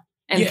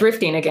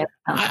thrifting again.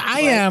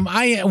 I am.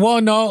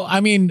 Well, no, I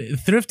mean,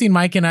 thrifting,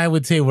 Mike and I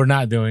would say we're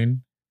not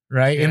doing,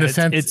 right? Yeah, in the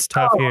sense, it's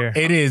tough here.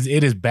 It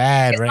is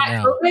bad right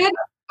now. COVID,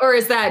 or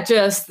is that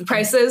just the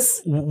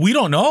prices? We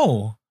don't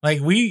know. Like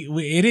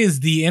it is,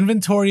 the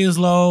inventory is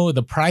low,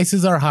 the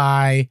prices are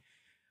high.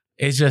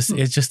 It's just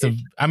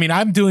I mean,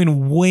 I'm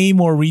doing way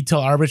more retail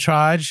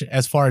arbitrage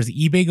as far as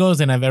eBay goes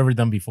than I've ever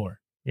done before.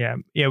 Yeah.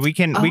 We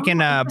can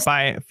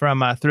buy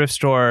from a thrift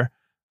store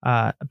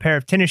a pair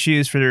of tennis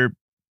shoes for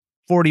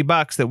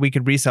 $40 that we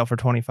could resell for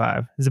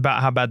 $25. Is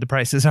about how bad the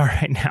prices are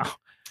right now.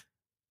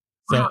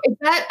 So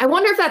I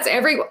wonder if that's I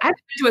haven't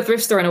been to a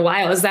thrift store in a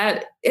while.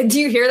 Do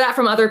you hear that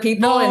from other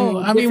people? No,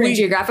 I mean,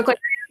 geographically.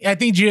 I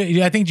think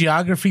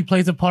geography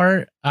plays a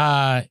part.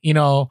 I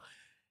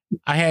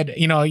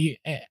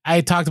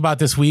talked about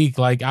this week,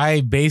 like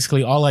I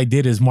basically, all I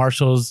did is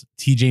Marshalls,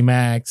 TJ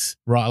Maxx,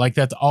 Raw. Like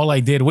that's all I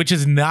did, which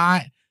is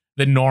not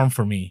the norm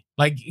for me.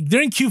 Like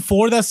during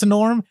Q4, that's the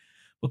norm.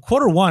 But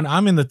Q1,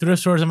 I'm in the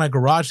thrift stores and my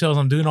garage sales.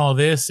 I'm doing all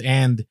this.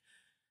 And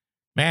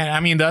man,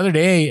 I mean, the other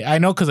day, I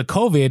know because of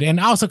COVID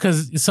and also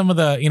because some of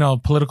the,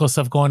 political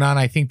stuff going on,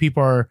 I think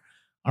people are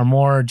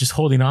more just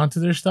holding on to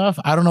their stuff.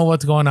 I don't know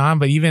what's going on,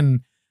 but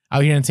even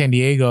out here in San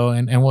Diego,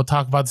 and we'll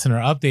talk about this in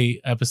our update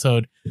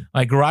episode,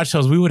 like garage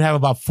sales, we would have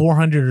about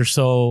 400 or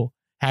so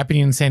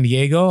happening in San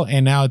Diego,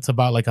 and now it's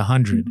about like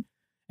 100.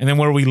 And then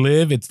where we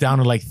live, it's down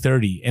to like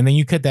 30. And then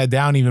you cut that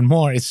down even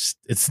more, it's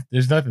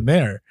there's nothing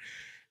there.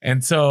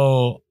 And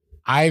so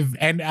I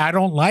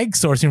don't like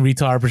sourcing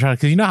retail arbitrage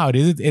because you know how it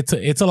is.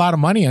 It's a lot of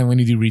money when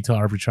you do retail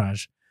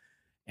arbitrage,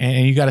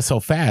 and you got to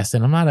sell fast.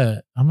 And I'm not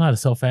a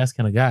sell fast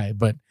kind of guy,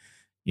 but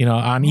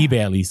on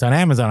eBay, at least. On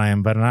Amazon I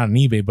am, but not on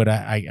eBay, but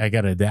I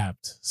got to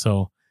adapt.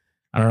 So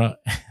I don't know.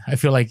 I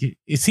feel like,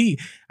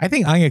 I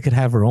think Anya could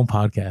have her own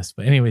podcast,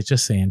 but anyways,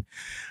 just saying.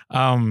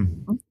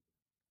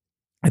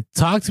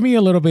 Talk to me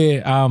a little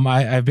bit.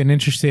 I've been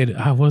interested.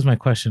 What was my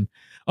question?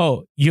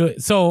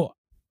 So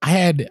I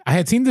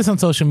had seen this on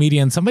social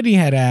media, and somebody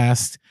had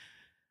asked,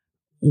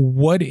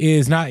 what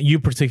is, not you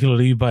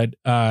particularly, but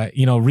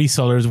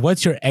resellers,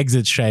 what's your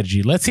exit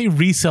strategy? Let's say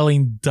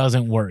reselling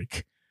doesn't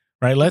work.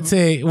 right? Let's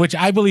say, which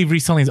I believe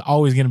reselling is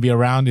always going to be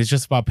around. It's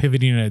just about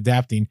pivoting and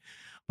adapting.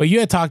 But you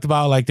had talked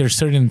about like there's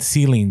certain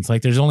ceilings,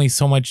 like there's only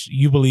so much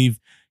you believe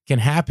can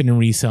happen in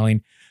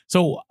reselling.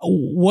 So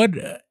what,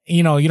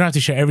 you don't have to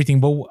share everything,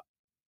 but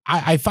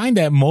I find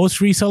that most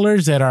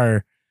resellers that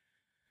are,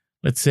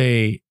 let's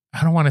say,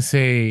 I don't want to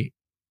say,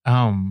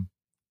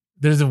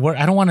 there's a word,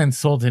 I don't want to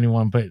insult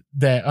anyone, but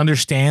that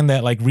understand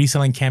that like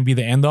reselling can't be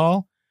the end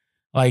all,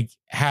 like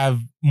have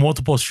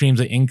multiple streams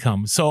of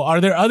income. So are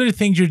there other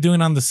things you're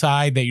doing on the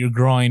side that you're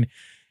growing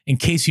in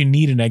case you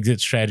need an exit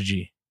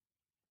strategy?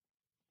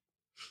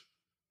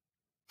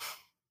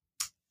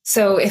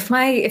 So if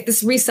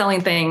this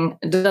reselling thing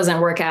doesn't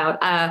work out,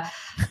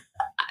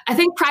 I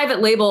think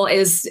private label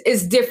is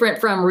different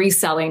from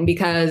reselling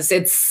because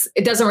it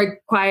doesn't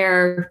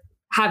require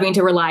having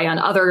to rely on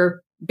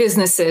other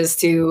businesses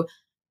to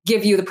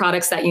give you the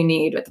products that you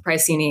need at the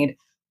price you need.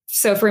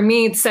 So for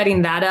me,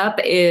 setting that up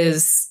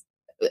is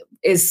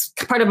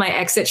part of my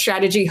exit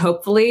strategy.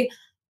 Hopefully,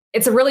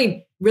 it's a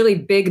really, really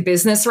big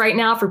business right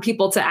now for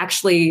people to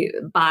actually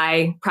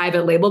buy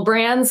private label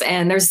brands.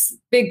 And there's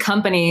big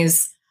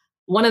companies.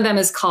 One of them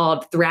is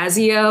called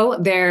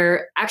Thrasio.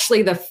 They're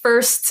actually the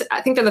first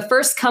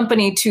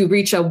company to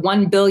reach a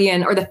 1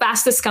 billion, or the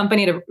fastest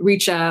company to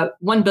reach a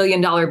 $1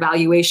 billion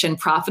valuation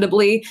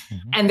profitably.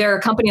 Mm-hmm. And they're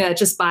a company that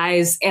just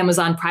buys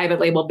Amazon private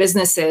label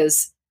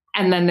businesses,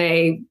 and then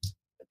they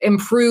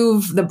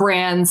improve the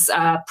brand's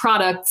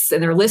products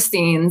and their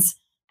listings,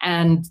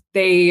 and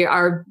they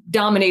are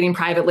dominating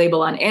private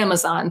label on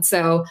Amazon.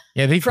 So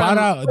yeah, they bought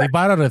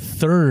out a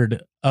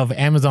third of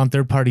Amazon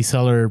third-party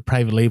seller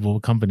private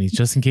label companies,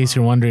 just in case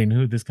you're wondering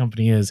who this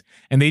company is.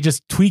 And they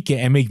just tweak it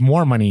and make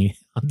more money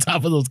on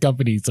top of those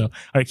companies. So, all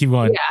right, keep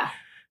going.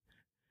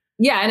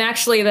 Yeah. And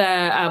actually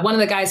the one of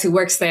the guys who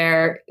works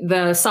there,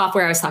 the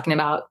software I was talking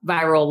about,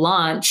 Viral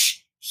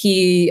Launch,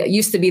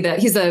 he's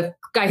the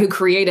guy who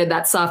created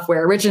that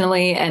software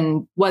originally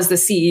and was the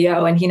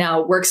CEO, and he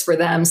now works for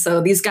them.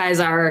 So these guys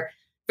are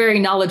very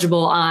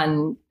knowledgeable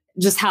on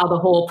just how the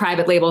whole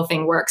private label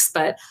thing works.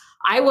 But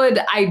I would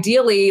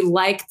ideally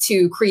like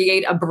to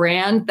create a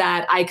brand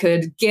that I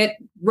could get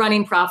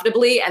running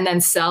profitably and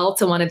then sell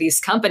to one of these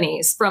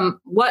companies. From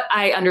what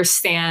I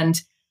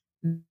understand,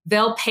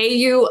 they'll pay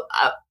you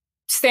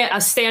a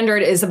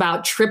standard is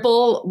about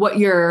triple what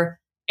your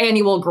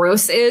annual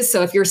gross is.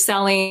 So if you're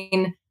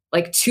selling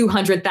like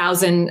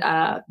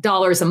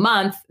 $200,000 a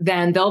month,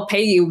 then they'll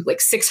pay you like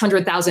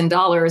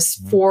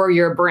 $600,000 for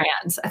your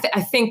brand.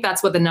 I think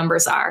that's what the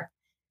numbers are.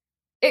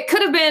 It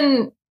could have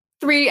been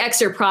 3x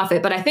your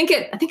profit, but I think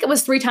it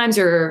was 3 times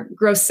your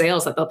gross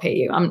sales that they'll pay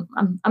you.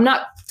 I'm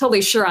not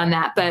totally sure on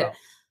that, but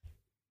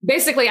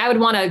basically I would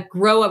want to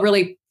grow a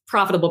really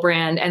profitable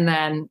brand and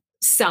then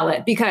sell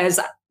it, because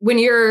when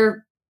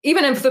you're,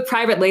 even in the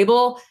private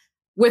label,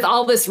 with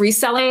all this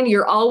reselling,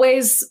 you're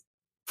always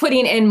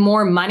putting in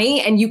more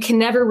money and you can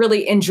never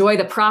really enjoy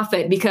the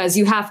profit because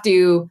you have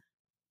to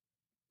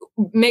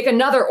make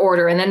another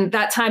order. And then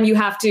that time you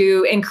have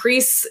to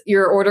increase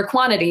your order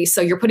quantity. So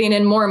you're putting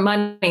in more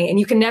money, and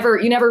you never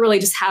really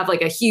just have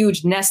like a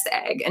huge nest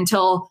egg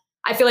until,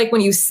 I feel like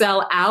when you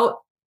sell out,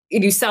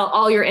 you sell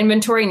all your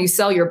inventory and you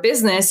sell your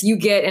business, you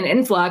get an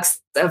influx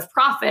of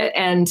profit.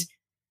 And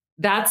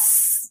that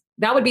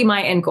would be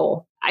my end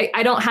goal.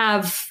 I don't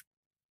have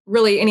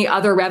really any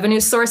other revenue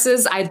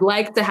sources. I'd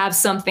like to have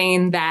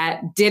something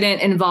that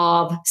didn't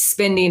involve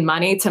spending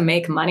money to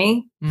make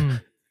money.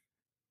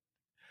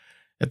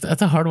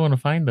 That's a hard one to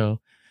find though.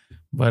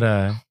 But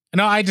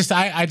no, I just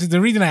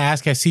the reason I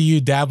ask, I see you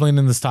dabbling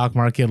in the stock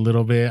market a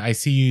little bit. I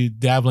see you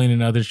dabbling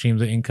in other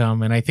streams of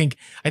income. And I think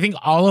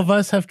all of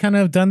us have kind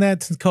of done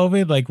that since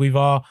COVID. Like we've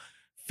all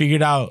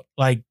figured out,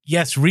 like,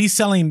 yes,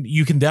 reselling,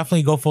 you can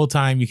definitely go full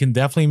time. You can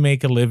definitely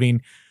make a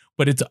living,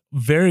 but it's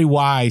very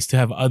wise to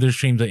have other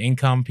streams of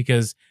income,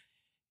 because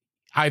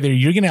either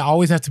you're going to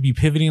always have to be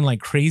pivoting like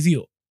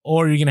crazy,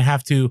 or you're going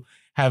to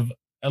have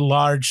a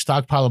large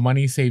stockpile of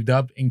money saved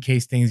up in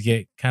case things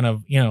get kind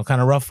of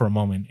rough for a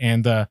moment.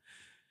 And I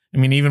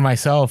mean, even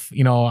myself,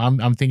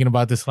 I'm thinking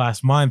about this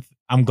last month.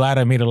 I'm glad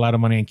I made a lot of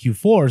money in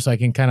Q4 so I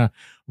can kind of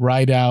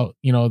ride out,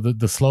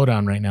 the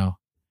slowdown right now.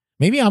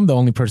 Maybe I'm the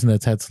only person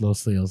that's had slow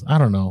sales. I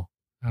don't know.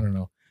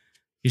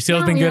 Your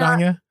sales been good,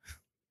 Anya?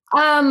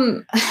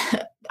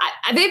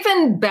 They've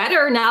been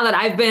better now that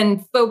I've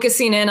been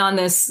focusing in on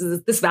this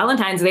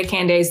Valentine's Day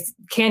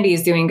candy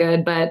is doing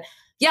good, but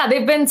yeah,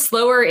 they've been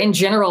slower in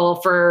general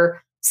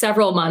for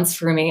several months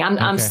for me.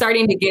 I'm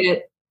starting to get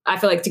it. I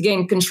feel like to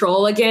gain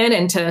control again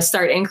and to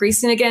start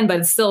increasing again, but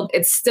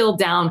it's still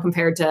down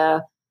compared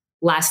to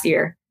last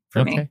year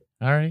for me.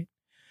 All right.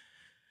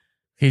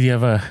 Hey, do you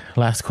have a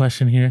last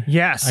question here?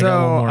 Yeah.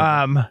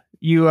 So,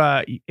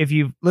 if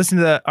you listen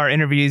to our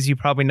interviews, you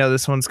probably know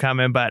this one's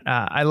coming, but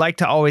I like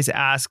to always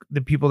ask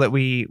the people that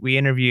we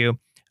interview,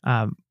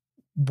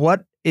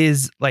 what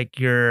is like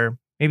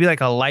maybe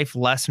like a life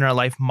lesson or a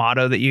life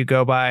motto that you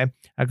go by?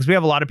 Because we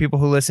have a lot of people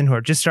who listen who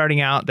are just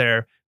starting out.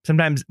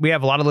 Sometimes we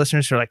have a lot of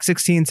listeners who are like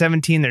 16,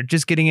 17. They're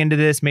just getting into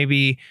this.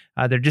 Maybe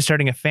they're just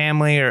starting a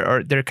family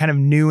or they're kind of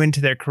new into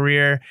their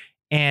career.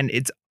 And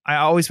it's I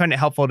always find it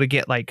helpful to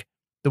get like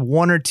the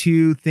one or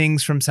two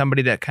things from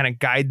somebody that kind of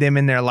guide them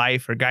in their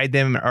life or guide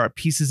them, or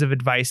pieces of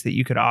advice that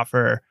you could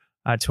offer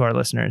to our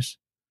listeners.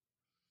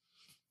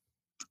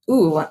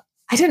 Ooh,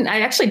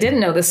 I actually didn't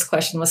know this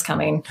question was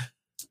coming.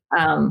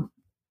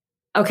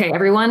 Okay,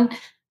 everyone,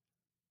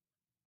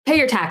 pay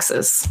your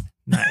taxes.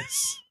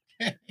 Nice.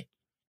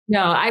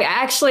 No, I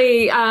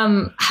actually,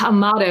 a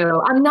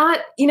motto. I'm not,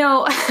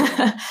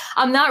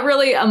 I'm not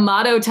really a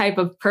motto type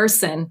of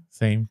person.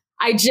 Same.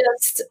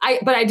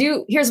 But I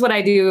do, here's what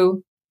I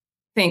do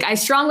think. I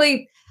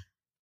strongly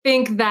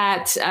think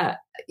that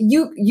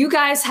you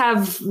guys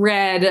have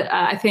read,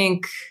 I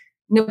think,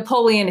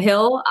 Napoleon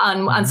Hill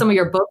on some of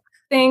your book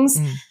things.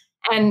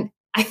 And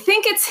I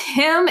think it's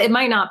him. It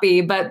might not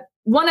be, but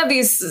one of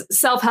these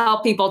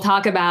self-help people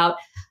talk about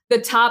the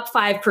top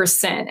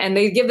 5%. And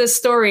they give this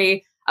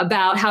story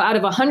about how out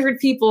of 100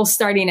 people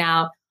starting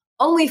out,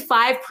 only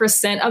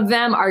 5% of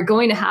them are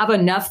going to have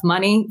enough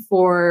money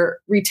for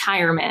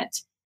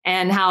retirement,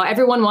 and how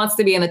everyone wants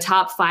to be in the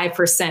top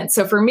 5%.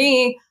 So for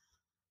me,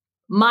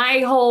 my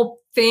whole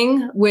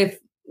thing with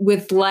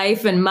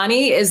life and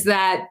money is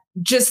that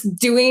just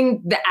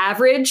doing the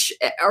average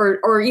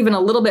or even a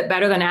little bit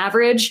better than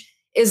average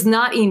is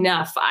not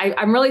enough.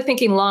 I'm really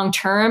thinking long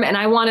term, and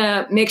I want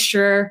to make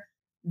sure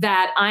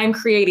that I'm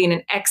creating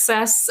an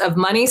excess of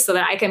money so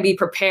that I can be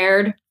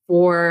prepared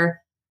for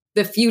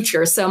the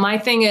future. So my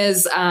thing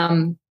is,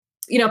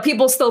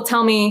 people still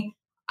tell me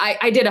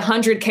I did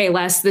 100K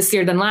less this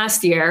year than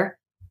last year.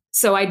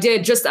 So I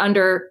did just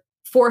under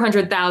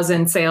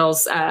 400,000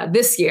 sales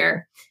this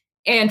year.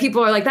 And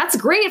people are like, that's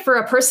great for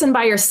a person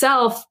by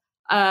yourself,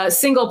 a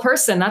single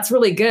person. That's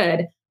really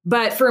good.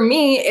 But for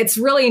me, it's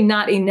really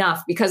not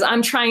enough, because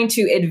I'm trying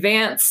to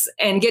advance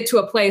and get to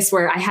a place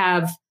where I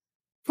have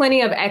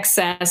plenty of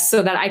excess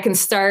so that I can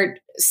start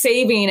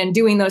saving and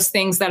doing those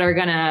things that are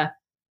going to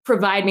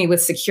provide me with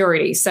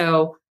security.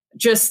 So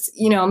just,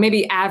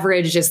 maybe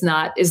average is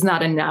not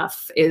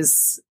enough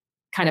is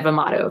kind of a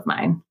motto of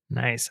mine.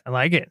 Nice. I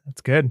like it.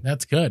 That's good.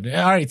 That's good.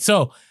 All right.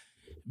 So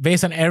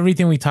based on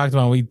everything we talked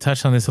about, we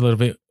touched on this a little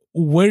bit.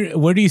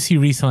 Where do you see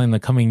reselling in the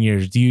coming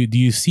years? Do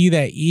you see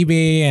that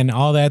eBay and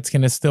all that's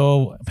going to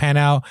still pan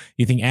out? Do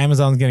you think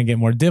Amazon's going to get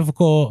more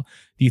difficult?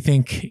 Do you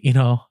think,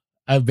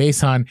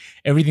 based on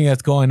everything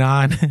that's going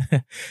on,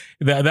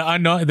 the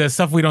unknown, the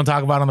stuff we don't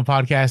talk about on the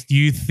podcast, do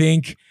you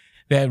think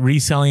that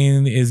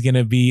reselling is going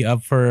to be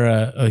up for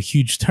a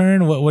huge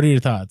turn? What are your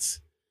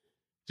thoughts?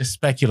 Just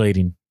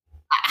speculating.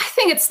 I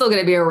think it's still going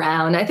to be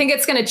around. I think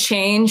it's going to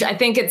change. I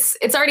think it's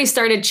already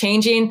started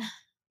changing.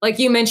 Like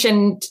you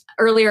mentioned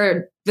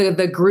earlier,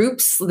 the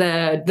groups,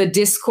 the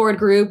Discord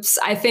groups.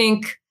 I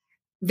think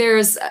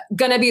there's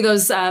going to be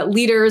those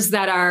leaders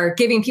that are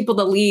giving people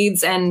the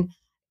leads, and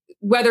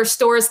whether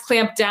stores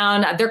clamp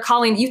down, they're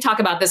calling, you talk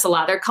about this a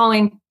lot, they're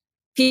calling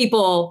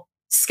people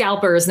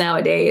scalpers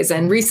nowadays,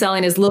 and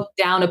reselling is looked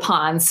down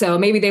upon. So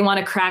maybe they want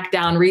to crack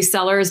down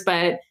resellers,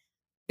 but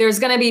there's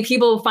going to be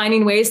people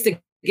finding ways to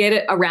get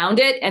it around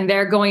it. And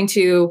they're going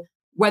to,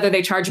 whether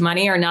they charge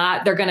money or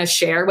not, they're going to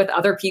share with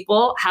other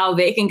people how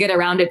they can get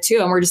around it too.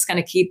 And we're just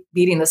going to keep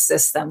beating the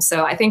system.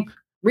 So I think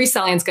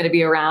reselling is going to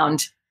be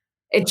around.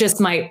 It just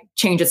might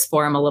change its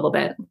form a little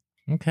bit.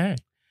 Okay.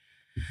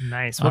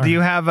 Nice. Well, do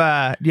you have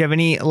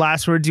any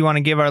last words you want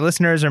to give our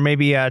listeners, or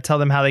maybe tell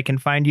them how they can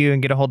find you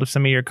and get a hold of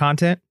some of your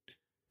content?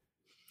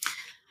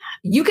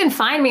 You can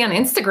find me on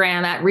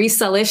Instagram at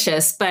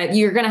Reselicious, but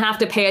you're going to have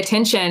to pay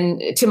attention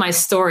to my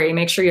story.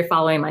 Make sure you're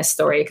following my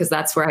story, because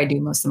that's where I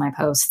do most of my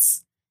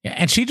posts. Yeah,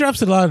 and she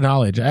drops a lot of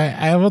knowledge.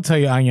 I will tell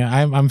you, Anya,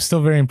 I'm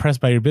still very impressed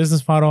by your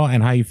business model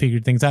and how you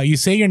figured things out. You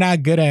say you're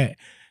not good at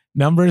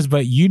numbers,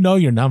 but you know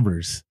your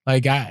numbers.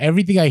 Like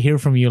everything I hear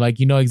from you,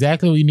 like you know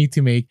exactly what you need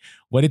to make,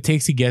 what it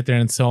takes to get there,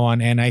 and so on.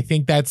 And I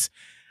think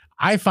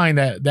I find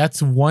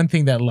that's one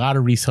thing that a lot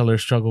of resellers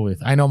struggle with.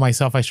 I know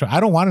myself, I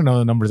don't want to know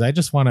the numbers. I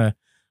just want to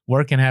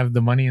work and have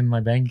the money in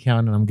my bank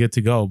account and I'm good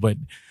to go. But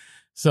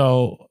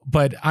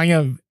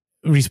Anya,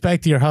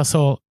 respect to your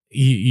hustle.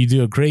 You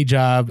do a great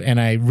job,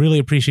 and I really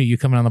appreciate you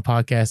coming on the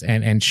podcast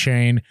and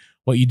sharing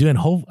what you do. And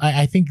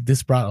I think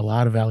this brought a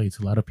lot of value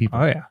to a lot of people.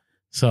 Oh yeah.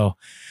 So, all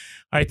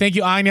right, thank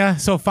you, Anya.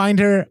 So find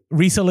her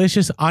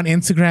Reselicious on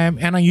Instagram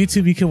and on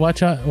YouTube. You can watch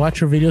her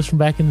videos from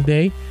back in the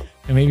day,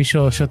 and maybe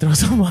she'll throw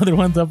some other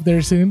ones up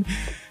there soon.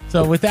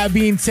 So with that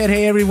being said,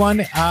 hey everyone,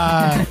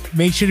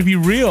 make sure to be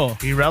real,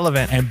 be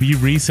relevant, and be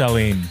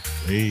reselling.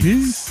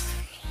 Peace.